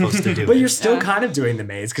how you're supposed to do it. But you're still kind of doing the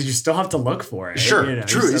maze because you still have to look for it. Sure, you know,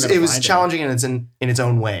 true. It was challenging in its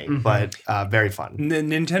own way, but very fun.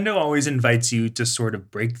 Nintendo always invites you to sort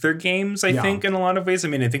of break their games, I think, in a lot of ways. I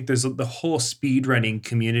mean, I think there's the whole speedrunning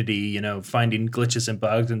community, you know, finding glitches and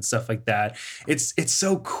bugs and stuff like that. It's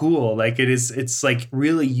so cool. Like it's like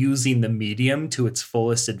really using the medium to its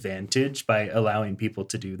fullest advantage by allowing people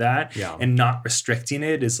to do that and not restricting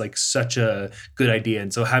it is like such a good idea.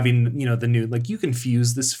 And so having, you know, the new, like you can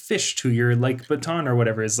fuse this fish to your like baton or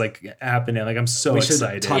whatever is like happening. Like I'm so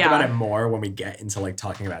excited. Talk about it more when we get into like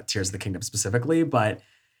talking about Tears of the Kingdom specifically. But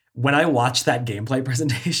when I watched that gameplay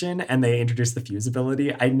presentation and they introduced the fuse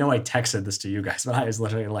ability, I know I texted this to you guys, but I was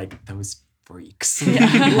literally like, those freaks.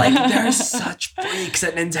 Like they're such freaks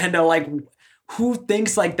at Nintendo. Like who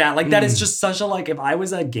thinks like that? Like that is just such a, like, if I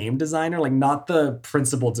was a game designer, like not the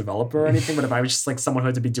principal developer or anything, but if I was just like someone who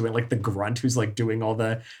had to be doing like the grunt who's like doing all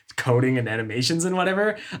the coding and animations and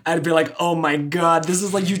whatever, I'd be like, oh my God, this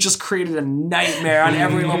is like, you just created a nightmare on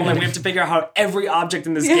every level. Like we have to figure out how every object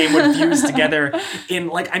in this game would fuse together in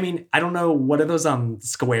like, I mean, I don't know, what are those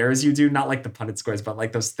squares you do? Not like the Punnett squares, but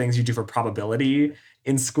like those things you do for probability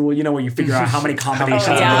in school, you know, where you figure out how many combinations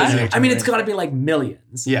of those. I mean, it's got to be like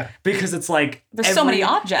millions. Yeah. Because it's like there's so many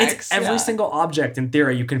objects. It's every single object in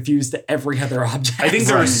theory you can fuse to every other object. I think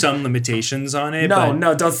there are some limitations on it.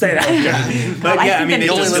 No, don't say that. But yeah, I mean, it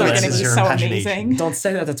just going to be so amazing. Don't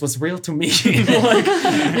say that. That's what's real to me. Like,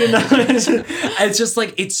 you know, it's just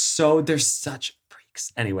like, it's so, they're such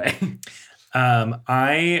freaks. Anyway.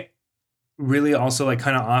 I really also like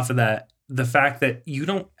kind of off of that, the fact that you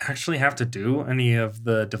don't actually have to do any of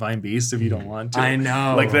the divine beasts if you don't want to. I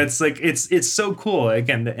know. Like that's like it's so cool.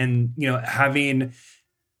 Again, and you know, having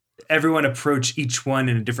everyone approach each one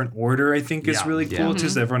in a different order, I think is really cool too.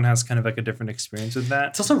 So everyone has kind of like a different experience with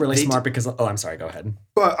that. It's also really smart because I'm sorry, go ahead.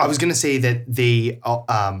 Well, I was gonna say that they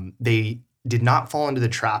did not fall into the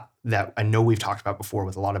trap that I know we've talked about before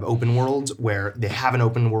with a lot of open worlds, where they have an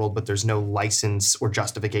open world, but there's no license or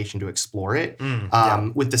justification to explore it.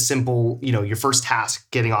 With the simple, you know, your first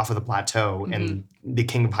task, getting off of the plateau, and the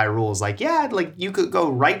King of Hyrule is like, yeah, like you could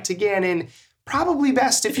go right to Ganon, probably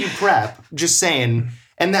best if you prep, just saying.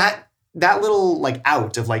 And that little like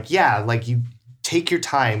out of like, yeah, like you take your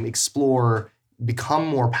time, explore, become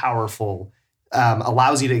more powerful,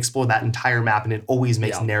 allows you to explore that entire map, and it always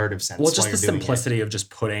makes narrative sense. Well, just the simplicity of just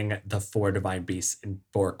putting the 4 divine beasts in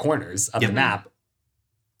 4 corners of the map,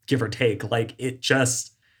 give or take, like it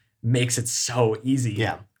just makes it so easy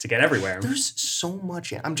to get everywhere. There's so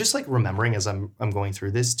much. I'm just like remembering as I'm going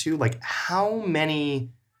through this too, like how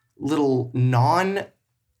many little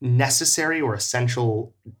non-necessary or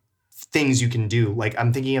essential things you can do. Like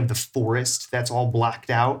I'm thinking of the forest that's all blacked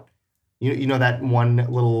out. You know that one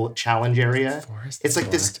little challenge area? Forest It's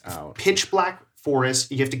like this blacked out. pitch black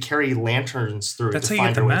forest. You have to carry lanterns through That's it how to you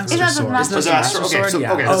get find the your way master through. Is that the sword. master Was it master? Okay, so,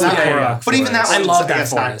 Yeah. okay, Oh, that's yeah, not- yeah. But even that I one, love I that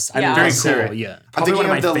guess not- forest. I Yeah. love Very it. So- cool. Yeah. I'm Probably thinking one of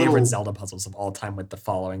my of the favorite little. Zelda puzzles of all time with the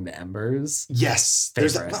following the embers. Yes,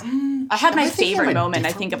 Favorite. I had am my thinking of favorite a moment, I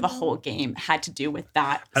different think, of the one? whole game had to do with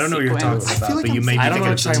that. I don't know what you're sequence. talking I feel about, like but you I'm may be I don't know thinking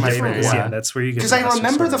what of you're something talking about different. either, Yeah, yeah. that's where you get Because the I master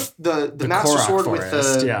remember sword. the master Korok sword forest,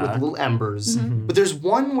 with the yeah. with little embers, Mhm. but there's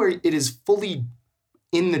one where it is fully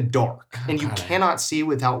in the dark and you God. cannot see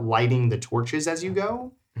without lighting the torches as you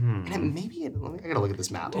go. Hmm. And I gotta look at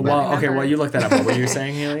this map. Well, Well, okay, remember. well, you look that up. What were you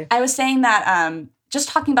saying, Haley? I was saying that just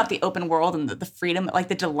talking about the open world and the freedom, like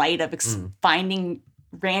the delight of finding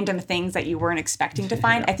random things that you weren't expecting to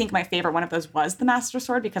find. I think my favorite one of those was the Master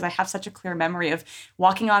Sword because I have such a clear memory of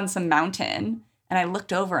walking on some mountain and I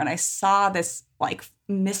looked over and I saw this like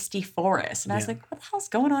misty forest and I was like, what the hell's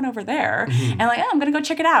going on over there? And like, oh, I'm gonna go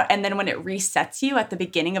check it out. And then when it resets you at the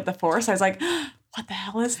beginning of the forest, I was like, what the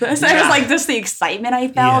hell is this? And it was like just the excitement I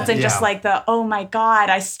felt and just like the, oh my God,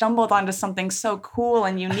 I stumbled onto something so cool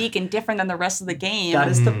and unique and different than the rest of the game. That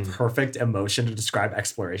is the perfect emotion to describe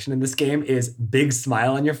exploration in this game is big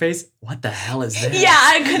smile on your face. What the hell is this? Yeah,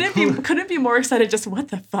 I couldn't be more excited. Just what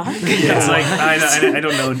the fuck? It's like I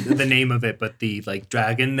don't know the name of it, but the like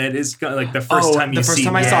dragon that is like the first time you the first see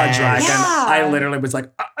time I saw a Yes. dragon, Yeah. I literally was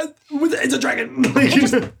like, it's a dragon.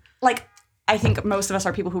 Like I think most of us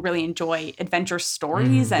are people who really enjoy adventure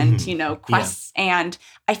stories and quests, and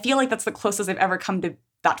I feel like that's the closest I've ever come to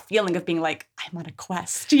that feeling of being like I'm on a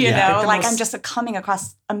quest. You I think know, the like most- I'm just coming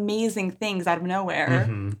across amazing things out of nowhere.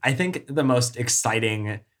 I think the most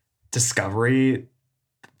exciting discovery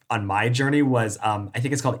on my journey was I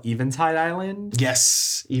think it's called Eventide Island.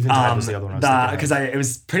 Yes, Eventide was the other one I was thinking of. Because it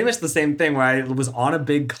was pretty much the same thing where I was on a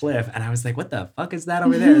big cliff and I was like, what the fuck is that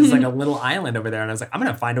over there? It's like a little island over there. And I was like, I'm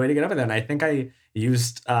going to find a way to get over there. And I think I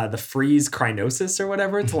used the freeze crinosis or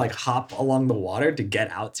whatever to like hop along the water to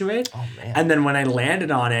get out to it. Oh man. And then when I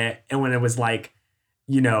landed on it and when it was like,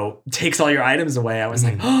 takes all your items away, I was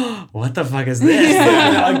like, oh, what the fuck is this?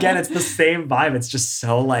 Again, it's the same vibe. It's just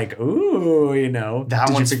so like, ooh, That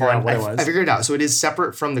Did one's you figure fun. out what it I was? figured it out. So it is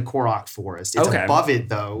separate from the Korok Forest. It's Okay. above it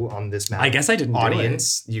though on this map. I guess I didn't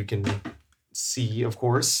Audience, you can see, of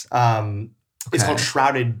course. It's Okay. called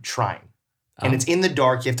Shrouded Shrine, and Oh. it's in the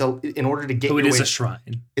dark. You have to, in order to get Oh, your it is way. a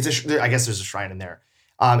shrine. I guess there's a shrine in there.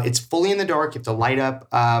 It's fully in the dark. You have to light up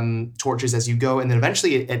torches as you go, and then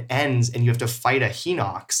eventually it ends, and you have to fight a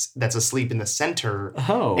Hinox that's asleep in the center,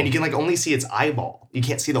 Oh. and you can like only see its eyeball. You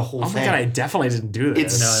can't see the whole Oh my thing. god, I definitely didn't do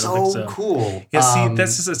this. It's No, I don't so, think so. cool. Yeah, see,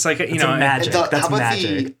 that's just, it's like it's a magic. That's how about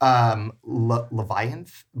magic. the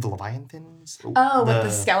Leviathans? Oh, with the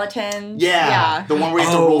skeletons. Yeah, the one where you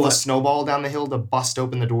have to Oh. roll a snowball down the hill to bust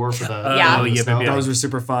open the door for the Yeah. Oh, the yeah, snow. yeah. Those were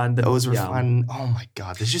super fun. Those were yeah. fun. Oh my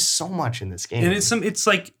god, there's just so much in this game. And it's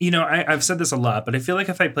like, I've said this a lot, but I feel like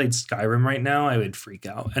if I played Skyrim right now, I would freak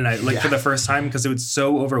out. And I for the first time, because it was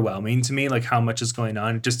so overwhelming to me, like how much is going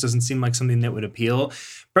on. It just doesn't seem like something that would appeal.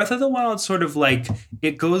 Breath of the Wild sort of like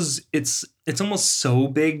it's almost so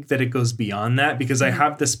big that it goes beyond that because I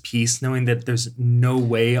have this peace knowing that there's no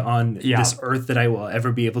way on this earth that I will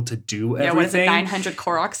ever be able to do Yeah, what is it, everything. 900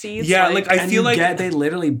 Korok seeds? Yeah, like I And feel like they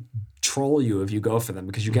literally troll you if you go for them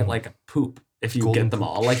because you get like poop if you Golden get them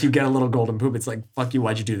all. Like you get a little golden poop. It's like, fuck you,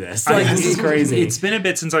 why'd you do this? I- Like this is crazy. It's been a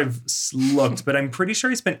bit since I've looked, but I'm pretty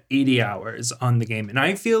sure I spent 80 hours on the game. And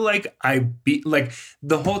I feel like I beat, like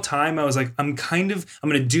the whole time I was like, I'm going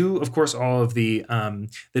to do, of course, all of the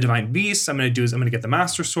Divine Beasts. I'm going to get the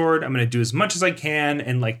Master Sword. I'm going to do as much as I can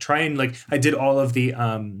and like try and like, I did all of the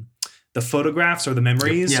photographs or the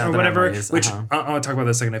memories Yeah, or the whatever, memories, which uh-huh. I'll talk about that in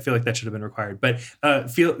a second. I feel like that should have been required, but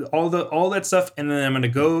feel all that stuff. And then I'm going to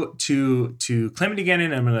go to Calamity Ganon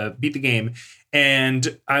and I'm going to beat the game.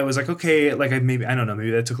 And I was like, okay, like maybe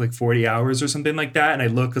that took like 40 hours or something like that. And I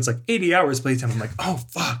look, it's like 80 hours playtime. I'm like, oh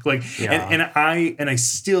fuck. Like, Yeah. and I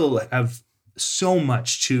still have so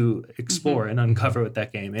much to explore and uncover with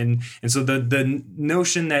that game. And so the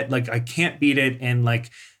notion that like I can't beat it and like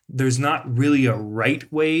there's not really a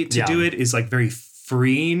right way to do it is like very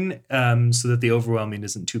freeing, so that the overwhelming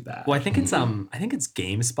isn't too bad. Well, I think it's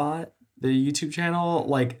GameSpot, the YouTube channel.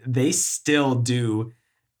 Like they still do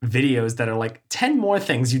videos that are like 10 more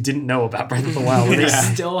things you didn't know about Breath of the Wild. Where they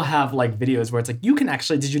still have like videos where it's like you can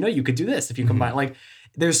actually, did you know you could do this if you combine like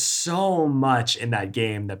there's so much in that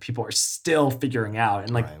game that people are still figuring out.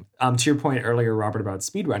 And like to your point earlier, Robert, about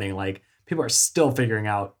speedrunning, like people are still figuring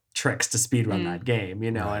out tricks to speedrun that game,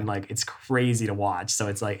 and like it's crazy to watch. So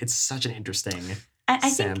it's like it's such an interesting I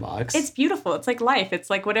think sandbox. it's beautiful. It's like life. It's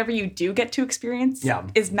like whatever you do get to experience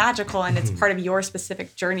is magical, and it's part of your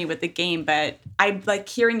specific journey with the game. But I like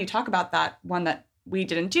hearing you talk about that one that we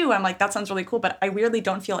didn't do. I'm like, that sounds really cool, but I weirdly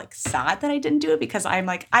don't feel like sad that I didn't do it, because I'm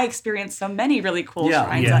like, I experienced so many really cool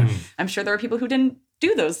shrines that I'm sure there are people who didn't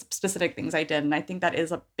do those specific things I did. And I think that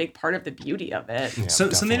is a big part of the beauty of it. Yeah, so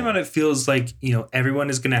something about it feels like, you know, everyone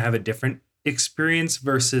is going to have a different experience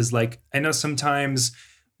versus like, I know sometimes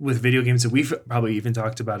with video games, that we've probably even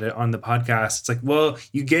talked about it on the podcast, it's like, well,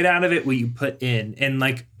 you get out of it what you put in. And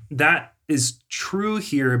like, that is true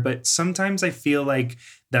here, but sometimes I feel like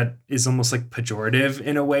that is almost like pejorative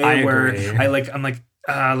in a way I'm like,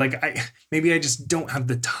 maybe I just don't have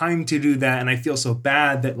the time to do that, and I feel so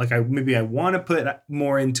bad that like I want to put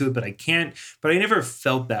more into it, but I can't. But I never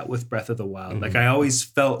felt that with Breath of the Wild. Like I always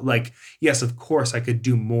felt like, yes, of course I could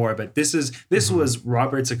do more, but this was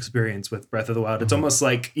Robert's experience with Breath of the Wild. It's almost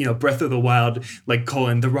like, you know, Breath of the Wild, like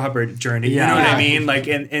the Robert journey. You know what I mean? Like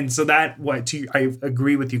and so that I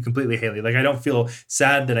agree with you completely, Haley. Like I don't feel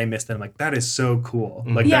sad that I missed it. I'm like, that is so cool.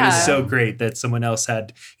 Like that is so great that someone else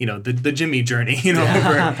had, you know, the Jimmy journey, you know.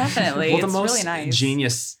 Definitely. Well, the it's most really nice.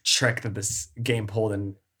 genius trick that this game pulled,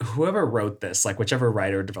 and whoever wrote this, like whichever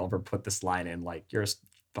writer or developer put this line in, like you're a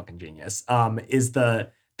fucking genius, is I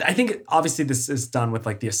think obviously this is done with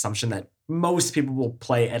like the assumption that most people will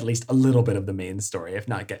play at least a little bit of the main story, if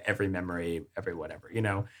not get every memory, every whatever, you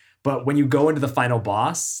know. But when you go into the final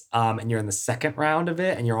boss, and you're in the second round of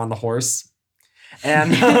it, and you're on the horse,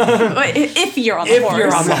 and if you're on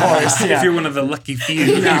the horse, if you're one of the lucky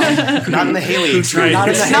few, not in the Haley journey, not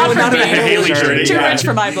in the Haley journey, too rich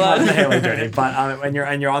for my blood. Not in the Haley journey, but when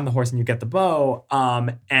you're on the horse and you get the bow,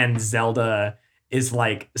 and Zelda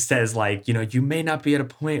says you know, you may not be at a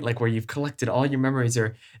point like where you've collected all your memories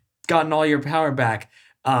or gotten all your power back,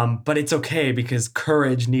 but it's okay because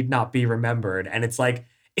courage need not be remembered. And it's like,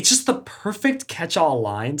 it's just the perfect catch-all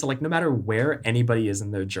line to like, no matter where anybody is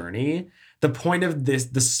in their journey, the point of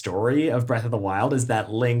the story of Breath of the Wild is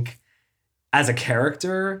that Link, as a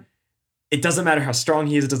character, it doesn't matter how strong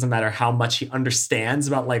he is, it doesn't matter how much he understands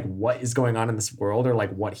about like what is going on in this world or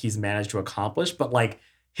like what he's managed to accomplish, but like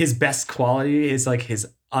his best quality is like his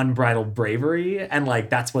unbridled bravery. And like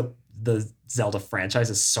that's what the Zelda franchise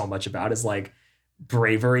is so much about, is like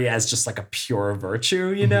bravery as just like a pure virtue,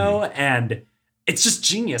 you know? And it's just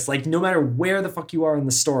genius. Like no matter where the fuck you are in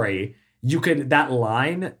the story, that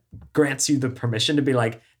line grants you the permission to be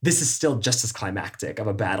like, this is still just as climactic of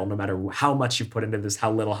a battle, no matter how much you put into this,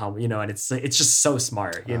 how little, you know, and it's just so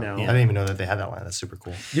smart, you know? I didn't even know that they had that line. That's super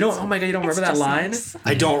cool. You don't, oh my God, you don't remember that line? Nice.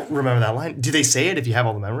 I don't remember that line. Do they say it if you have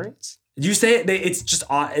all the memories? You say it, it's just,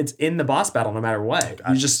 it's in the boss battle, no matter what.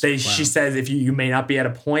 You just say, she says, if you may not be at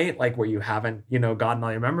a point like where you haven't, you know, gotten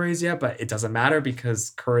all your memories yet, but it doesn't matter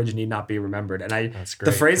because courage need not be remembered. And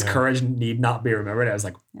the phrase courage need not be remembered, I was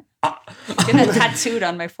like, getting it tattooed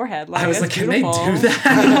on my forehead. Like, I was like, beautiful. Can they do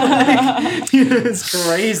that? It's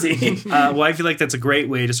crazy. Well, I feel like that's a great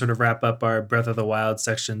way to sort of wrap up our Breath of the Wild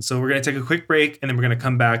section. So we're going to take a quick break, and then we're going to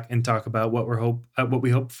come back and talk about what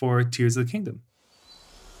we hope for Tears of the Kingdom.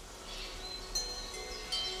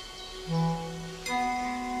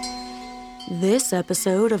 This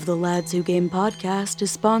episode of the Lads Who Game podcast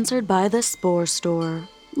is sponsored by the Spore Store,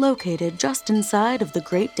 located just inside of the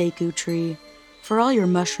Great Deku Tree. For all your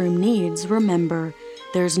mushroom needs, remember,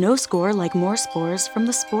 there's no score like more spores from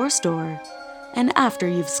the Spore Store. And after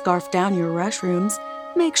you've scarfed down your rushrooms,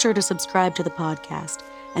 make sure to subscribe to the podcast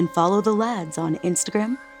and follow the lads on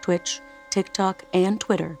Instagram, Twitch, TikTok, and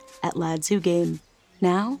Twitter at Lads Who Game.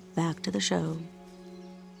 Now, back to the show.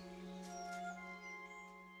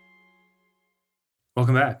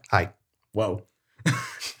 Welcome back. Hi. Whoa.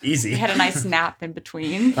 Easy. I had a nice nap in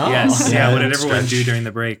between. Oh. Yes. Yeah. What did everyone Stretch. do during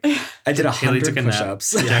the break? I did Haley took 100 a nap.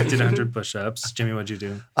 push-ups. Jack did 100 push-ups. Jimmy, what'd you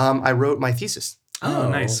do? I wrote my thesis. Oh,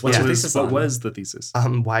 nice. What's What your was thesis what on? was the thesis?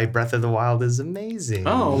 Why Breath of the Wild is amazing.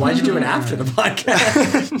 Oh, why'd you do it after the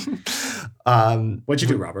podcast? What'd you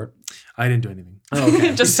do, Robert? I didn't do anything. Oh,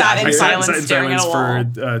 okay. Just sat in I silence, sat in staring at a wall.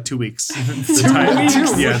 for 2 weeks.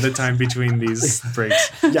 The time between these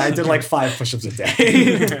breaks. Yeah, I did like 5 push-ups a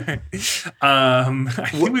day. I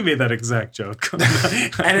think we made that exact joke.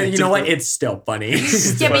 And you know what? It's still funny.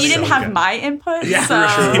 Yeah, but you didn't have good. my input. Yeah, so. for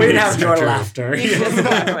sure. We didn't have It's your true. laughter.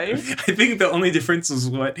 Exactly. I think the only difference was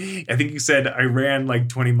what I think you said. I ran like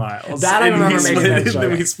 20 miles. That I And remember we making that split- joke.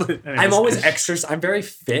 Then we split. I'm always extra. I'm very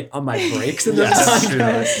fit on my breaks in the Yes,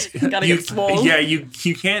 podcast. true. Gotta get swole. Yeah, you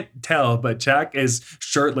can't tell, but Jack is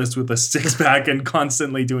shirtless with a six-pack and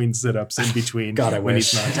constantly doing sit-ups in between God, I when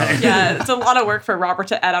wish. he's not talking. Yeah, it's a lot of work for Robert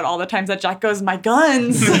to edit all the times that Jack goes, my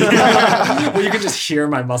guns. Well, you can just hear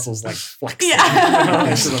my muscles like flexing Yeah.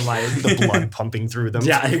 into the mic. The blood pumping through them.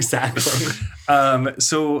 Yeah, exactly.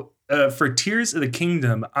 So for Tears of the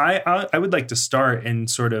Kingdom, I would like to start and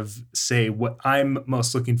sort of say what I'm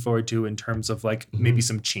most looking forward to in terms of like maybe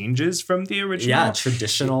some changes from the original. Yeah,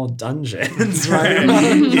 traditional dungeons, right?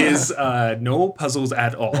 Is no puzzles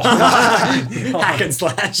at all. Hack and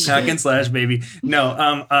slash. Hack and slash, baby. No,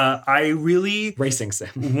 I really Racing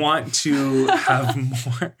sim. want to have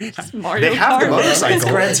more. Mario They have the Kart. motorcycle. It's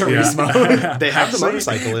Gran Turismo. They have the Actually,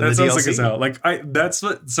 motorcycle in that the sounds DLC. like as hell. Like that's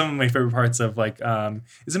what some of my favorite parts of like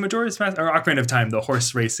is it Majora's Mask or Ocarina of Time, the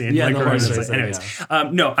horse racing. Yeah, like, the or horse it's racing, anyways,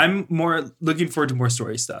 no, I'm more looking forward to more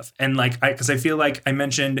story stuff, and like because I feel like I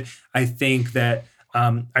mentioned, I think that.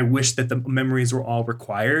 I wish that the memories were all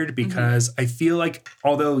required because I feel like,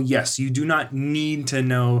 although yes, you do not need to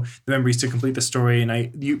know the memories to complete the story, and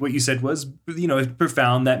what you said was,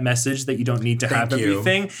 profound, that message that you don't need to have Thank you.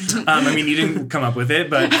 everything. I mean, you didn't come up with it,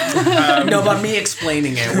 but No, but me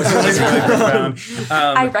explaining it was it's really profound.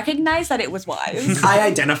 I recognize that it was wise. I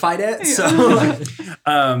identified it, so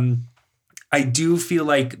I do feel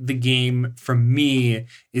like the game, for me,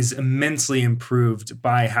 is immensely improved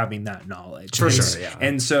by having that knowledge. For And sure, s- yeah.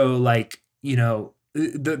 And so, like,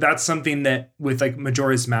 that's something that with like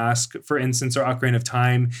Majora's Mask, for instance, or Ocarina of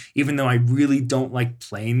Time, even though I really don't like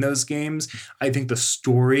playing those games, I think the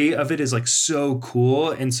story of it is like so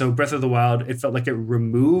cool. And so Breath of the Wild, it felt like it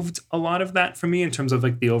removed a lot of that for me in terms of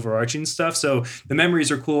like the overarching stuff. So the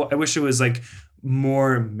memories are cool. I wish it was like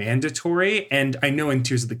more mandatory. And I know in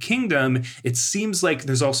Tears of the Kingdom, it seems like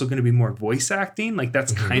there's also going to be more voice acting. Like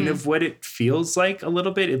that's kind of what it feels like a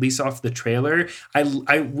little bit, at least off the trailer.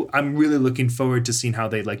 I'm really looking forward to seeing how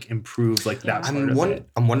they like improve like that part of it.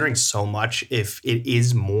 I'm wondering so much if it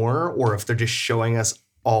is more or if they're just showing us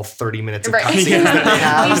all 30 minutes of Right. cutscenes Yeah. that they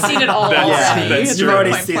have. We've seen it all That's- already. that's It's true. no You've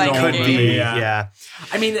already point seen playing the a whole Could game. be, Yeah. yeah.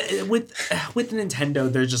 I mean, with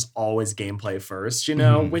Nintendo, they're just always gameplay first,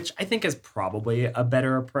 which I think is probably a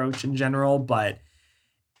better approach in general, but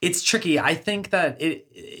it's tricky. I think that it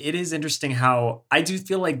is interesting how I do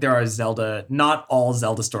feel like there are not all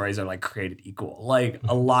Zelda stories are like created equal. Like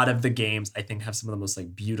a lot of the games I think have some of the most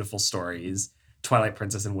like beautiful stories. Twilight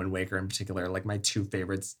Princess and Wind Waker in particular, like my two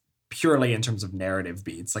favorites purely in terms of narrative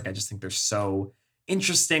beats. Like I just think they're so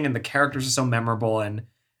interesting and the characters are so memorable, and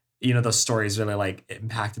those stories really like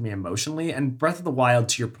impacted me emotionally. And Breath of the Wild,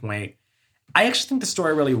 to your point, I actually think the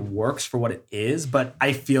story really works for what it is, but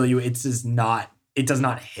I feel it does not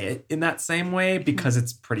hit in that same way because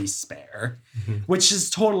it's pretty spare, which is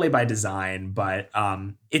totally by design, but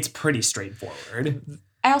it's pretty straightforward.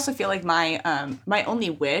 I also feel like my only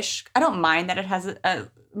wish, I don't mind that it has a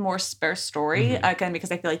more spare story, again,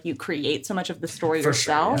 because I feel like you create so much of the story For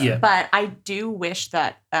sure, yourself. yeah. But I do wish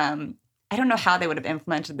that, I don't know how they would have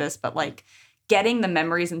implemented this, but like getting the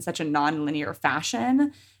memories in such a non-linear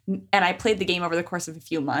fashion. And I played the game over the course of a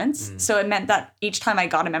few months. So it meant that each time I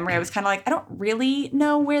got a memory, I was kind of like, I don't really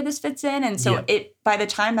know where this fits in. And so by the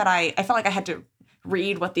time that I felt like I had to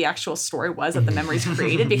read what the actual story was that the memories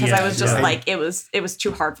created, because I was just like, it was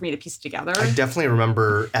too hard for me to piece it together. I definitely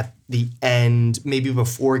remember at the end, maybe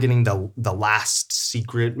before getting the last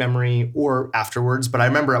secret memory or afterwards, but I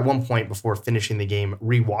remember at one point before finishing the game,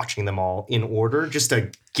 rewatching them all in order just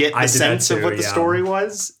to get I the did that sense of too, what the yeah. story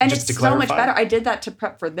was. And just it's to so much clarify. better. I did that to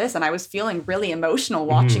prep for this, and I was feeling really emotional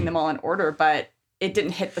watching them all in order, but it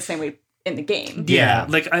didn't hit the same way in the game. Yeah, Yeah.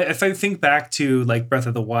 like if I think back to like Breath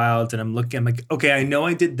of the Wild, and I'm like, okay, I know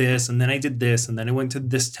I did this, and then I did this, and then I went to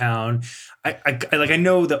this town. I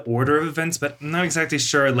know the order of events, but I'm not exactly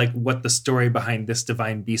sure like what the story behind this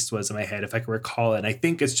divine beast was in my head, if I can recall it. And I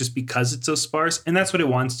think it's just because it's so sparse, and that's what it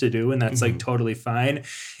wants to do, and that's like totally fine.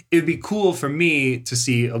 It would be cool for me to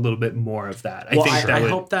see a little bit more of that. I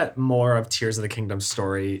hope that more of Tears of the Kingdom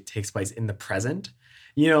story takes place in the present.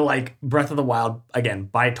 Like Breath of the Wild, again,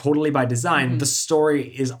 totally by design, the story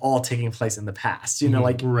is all taking place in the past.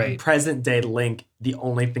 Like Right. present day Link, the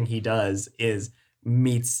only thing he does is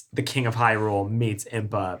meets the King of Hyrule, meets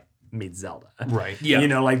Impa, meets Zelda. Right.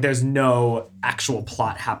 Yeah. Like there's no actual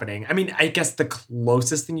plot happening. I mean, I guess the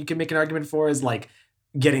closest thing you can make an argument for is like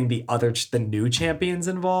getting the new champions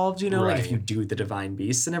involved, like Right. if you do the divine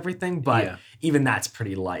beasts and everything, but Yeah. even that's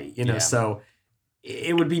pretty light, Yeah. so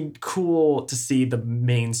it would be cool to see the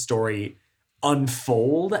main story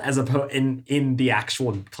unfold as opposed in the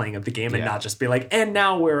actual playing of the game and Yeah. not just be like, and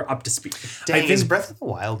now we're up to speed. Dang, think- is Breath of the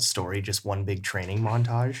Wild story just one big training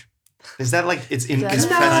montage? Is that like it's in? It's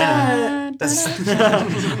Da-da-da.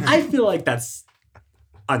 present. I feel like that's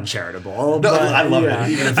uncharitable. No, but I love yeah.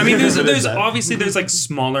 it. I mean, there's It is that. obviously there's like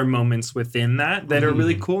smaller moments within that are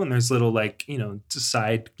really cool, and there's little like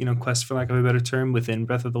side quests, for lack of a better term, within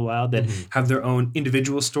Breath of the Wild that have their own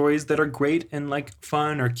individual stories that are great and like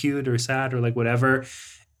fun or cute or sad or like whatever.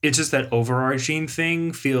 It's just that overarching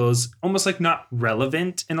thing feels almost like not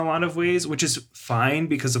relevant in a lot of ways, which is fine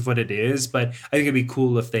because of what it is. But I think it'd be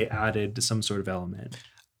cool if they added some sort of element.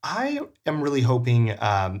 I am really hoping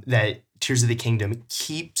that Tears of the Kingdom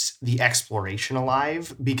keeps the exploration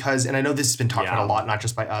alive because, and I know this has been talked about a lot, not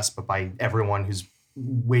just by us, but by everyone who's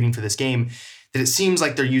waiting for this game, that it seems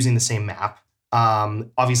like they're using the same map.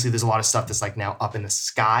 Obviously, there's a lot of stuff that's like now up in the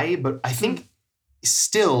sky, but I think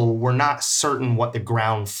still we're not certain what the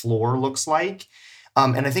ground floor looks like.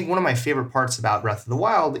 And I think one of my favorite parts about Breath of the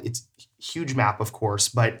Wild, it's a huge map, of course,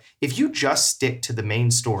 but if you just stick to the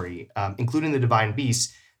main story, including the Divine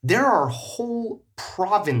Beasts, there are whole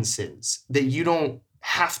provinces that you don't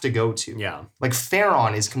have to go to. Yeah. Like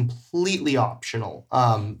Faron is completely optional,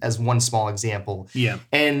 as one small example. Yeah.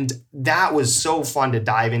 And that was so fun to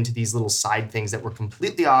dive into these little side things that were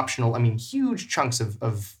completely optional. I mean, huge chunks of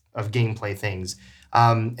gameplay things.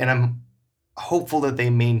 And I'm hopeful that they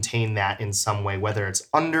maintain that in some way, whether it's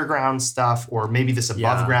underground stuff or maybe this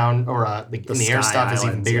above ground or in the air Sky stuff is even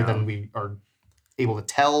Islands, bigger than we are able to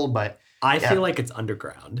tell. But I feel like it's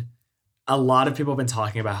underground. A lot of people have been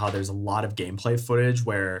talking about how there's a lot of gameplay footage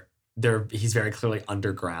where he's very clearly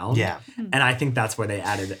underground. yeah. And I think that's where they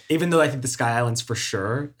added it. Even though I think the Sky Islands for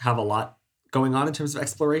sure have a lot going on in terms of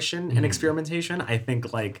exploration and experimentation, I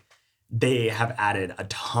think like they have added a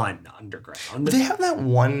ton underground. They have that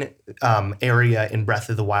one area in Breath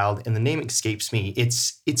of the Wild, and the name escapes me.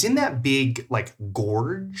 It's in that big like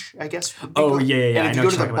gorge, I guess. Oh, yeah. And I if know you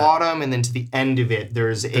what go to the you're talking bottom and then to the end of it,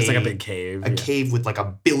 there's like a big cave. a cave with like a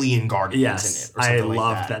billion guardians Yes, in it. Or I something like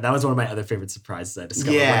loved that. That was one of my other favorite surprises I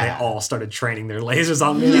discovered when Yeah. they all started training their lasers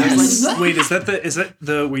on me. And I was like, Wait, is that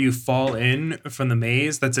the where you fall in from the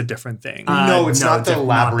maze? That's a different thing. No, it's not the not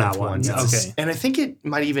labyrinth that one. ones. No. It's- Okay. And I think it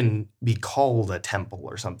might even be called a temple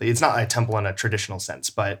or something. It's not a temple in a traditional sense,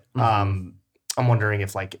 but I'm wondering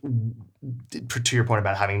if like, to your point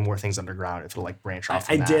about having more things underground, if it'll like branch off.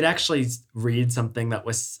 I from that. did actually read something that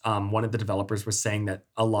was one of the developers was saying that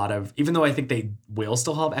a lot of, even though I think they will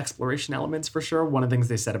still have exploration elements for sure, one of the things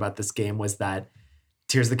they said about this game was that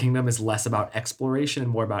Tears of the Kingdom is less about exploration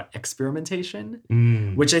and more about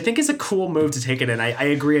experimentation, which I think is a cool move to take it in. I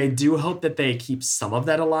agree. I do hope that they keep some of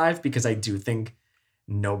that alive because I do think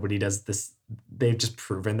nobody does this. They've just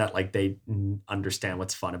proven that like they understand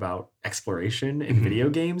what's fun about exploration in video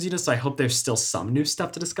games, so I hope there's still some new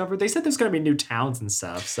stuff to discover. They said there's going to be new towns and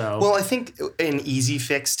stuff. So Well, I think an easy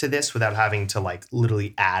fix to this without having to like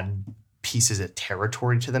literally add pieces of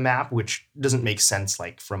territory to the map, which doesn't make sense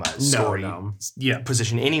like from a story Yeah.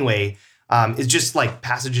 position anyway, is just like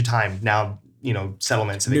passage of time. Now,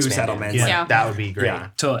 settlements have New expanded. settlements. Yeah. Yeah. That would be great. Yeah.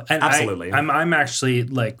 So and Absolutely. I'm actually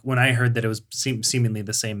like when I heard that it was seemingly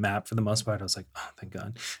the same map for the most part, I was like, oh, thank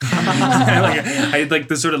God. I had like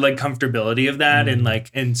the sort of like comfortability of that,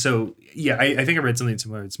 and so yeah, I think I read something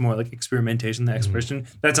similar. It's more like experimentation than exploration.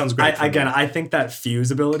 That sounds great. for me. I think that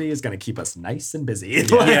fuse ability is going to keep us nice and busy.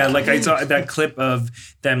 Yeah, like I saw that clip of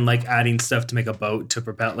them like adding stuff to make a boat to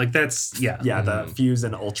propel. Like that's Yeah, the fuse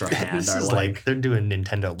and ultra hand This are is like they're doing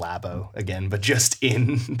Nintendo Labo again, but just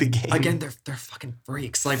in the game. again, they're fucking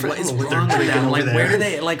freaks. Like, what is What they're wrong with drinking them? over Like, there. where do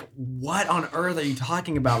they? Like, what on earth are you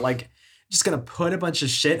talking about? Like, just gonna put a bunch of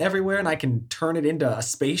shit everywhere and I can turn it into a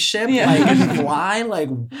spaceship, Yeah. like, and fly, like,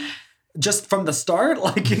 just from the start.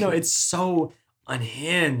 Like, it's so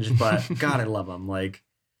unhinged. But God, I love them. Like,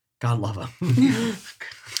 God love them.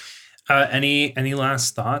 any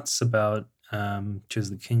last thoughts about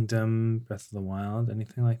Tears of the Kingdom, Breath of the Wild,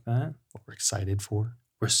 anything like that? What we're excited for.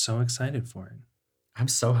 We're so excited for it. I'm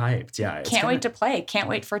so hyped. Yeah, it's Can't gonna- wait to play. Can't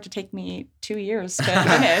wait for it to take me 2 years to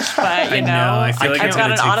finish. But I you know, know, I feel like I've it's got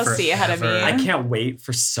gonna an take odyssey ahead of me. forever. I can't wait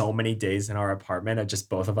for so many days in our apartment of just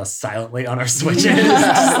both of us silently on our Switches.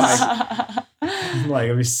 Just like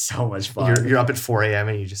it'd be so much fun. You're up at 4 a.m.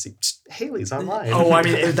 and you just see Haley's online. Oh, I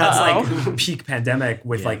mean, that's Uh-oh. like peak pandemic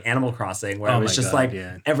with Yeah. like Animal Crossing, where Oh it was my just God, like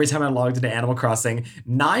yeah. every time I logged into Animal Crossing,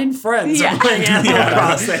 9 friends Yeah. are playing Animal Yeah.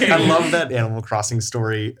 Crossing. I love that Animal Crossing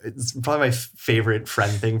story. It's probably my favorite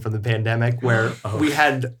friend thing from the pandemic where we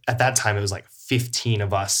had, at that time, it was like 15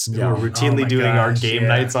 of us who Yeah. were routinely Oh my doing our gosh, game yeah.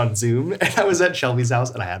 nights on Zoom. And I was at Shelby's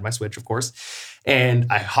house and I had my Switch, of course. And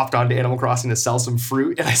I hopped onto Animal Crossing to sell some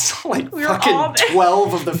fruit, and I saw like We were all fucking there.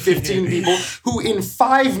 12 of the 15 people who in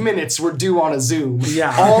 5 minutes were due on a Zoom.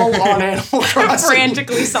 Yeah. All on Animal Crossing.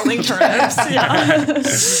 Frantically selling turnips. Yeah.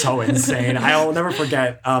 So insane. I'll never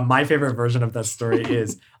forget. My favorite version of that story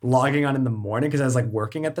is logging on in the morning because I was like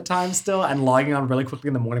working at the time still, and logging on really quickly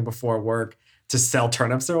in the morning before work to sell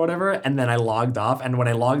turnips or whatever. And then I logged off. And when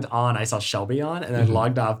I logged on, I saw Shelby on, and then I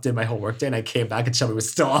logged off, did my whole workday, and I came back and Shelby was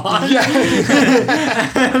still on. Yeah.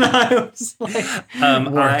 And I was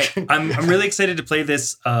like, I'm really excited to play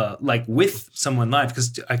this like with someone live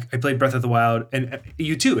because I played Breath of the Wild and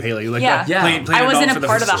you too, Haley. Like Yeah. playing I it all wasn't for a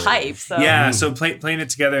part of the first- hype. So Yeah, so playing it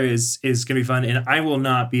together is gonna be fun, and I will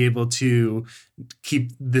not be able to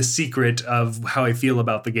keep the secret of how I feel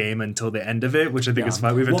about the game until the end of it, which I think is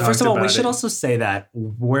fun. We haven't well, talked first of all, about we should it. also say that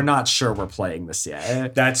we're not sure we're playing this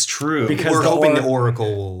yet. That's true. Because We're the hoping the or-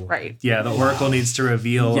 Oracle will. right. Yeah, the Oracle needs to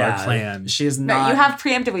reveal our plan. She is Right, not. you have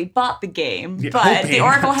preemptively bought the game, Yeah, but hoping, the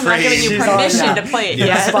Oracle has not given you praying. permission to play it The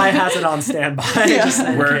yet. spy has it on standby. Yeah. just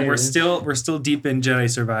in We're case. still deep in Jedi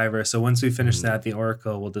Survivor, so once we finish that, the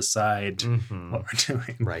Oracle will decide what we're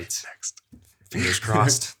doing Right. next. Fingers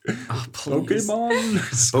crossed. Oh, please.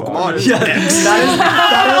 Pokemon. Yeah, that is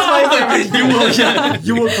my favorite.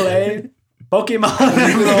 You will play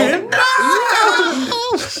Pokemon.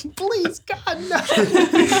 Please, God,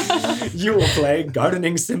 no. You will play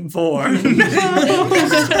Gardening Sim 4.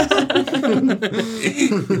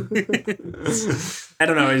 I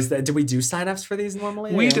don't know. Do we do signups for these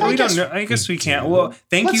normally? We Or- don't know. I guess we can't. Well,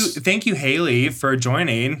 thank you, Haley, for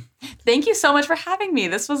joining. Thank you so much for having me.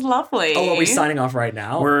 This was lovely. Oh, are we signing off right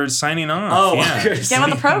now? We're signing off. Oh, yeah. Get with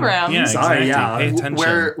the program. Yeah, Sorry, exactly. yeah. Pay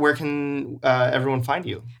attention. Where can everyone find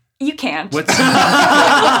you? You can't. What's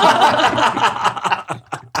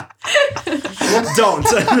Don't.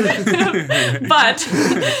 But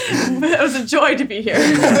it was a joy to be here.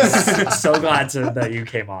 So glad that you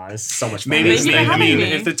came on. It's so much fun. maybe? Thank you for I having mean, me.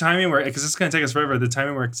 if the timing works, because it's gonna take us forever. If the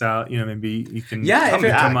timing works out, maybe you can Yeah, if come,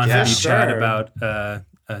 it- come on yeah, and you chat sure. about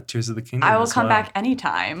Tears of the Kingdom. I will as come well. back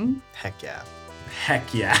anytime. Heck yeah.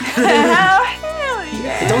 Heck yeah. Oh, hell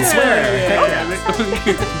yeah. Don't swear. Heck yeah.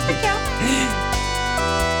 Heck yeah.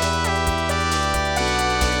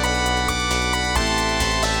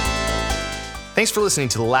 Thanks for listening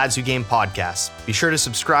to the Lads Who Game podcast. Be sure to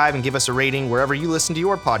subscribe and give us a rating wherever you listen to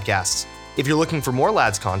your podcasts. If you're looking for more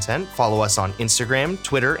Lads content, follow us on Instagram,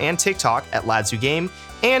 Twitter, and TikTok at Lads Who Game,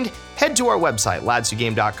 and head to our website,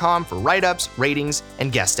 ladswhogame.com, for write-ups, ratings,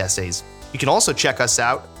 and guest essays. You can also check us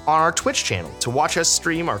out on our Twitch channel to watch us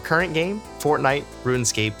stream our current game, Fortnite,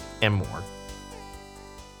 RuneScape, and more.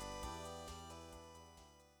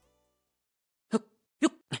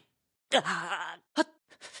 Ah.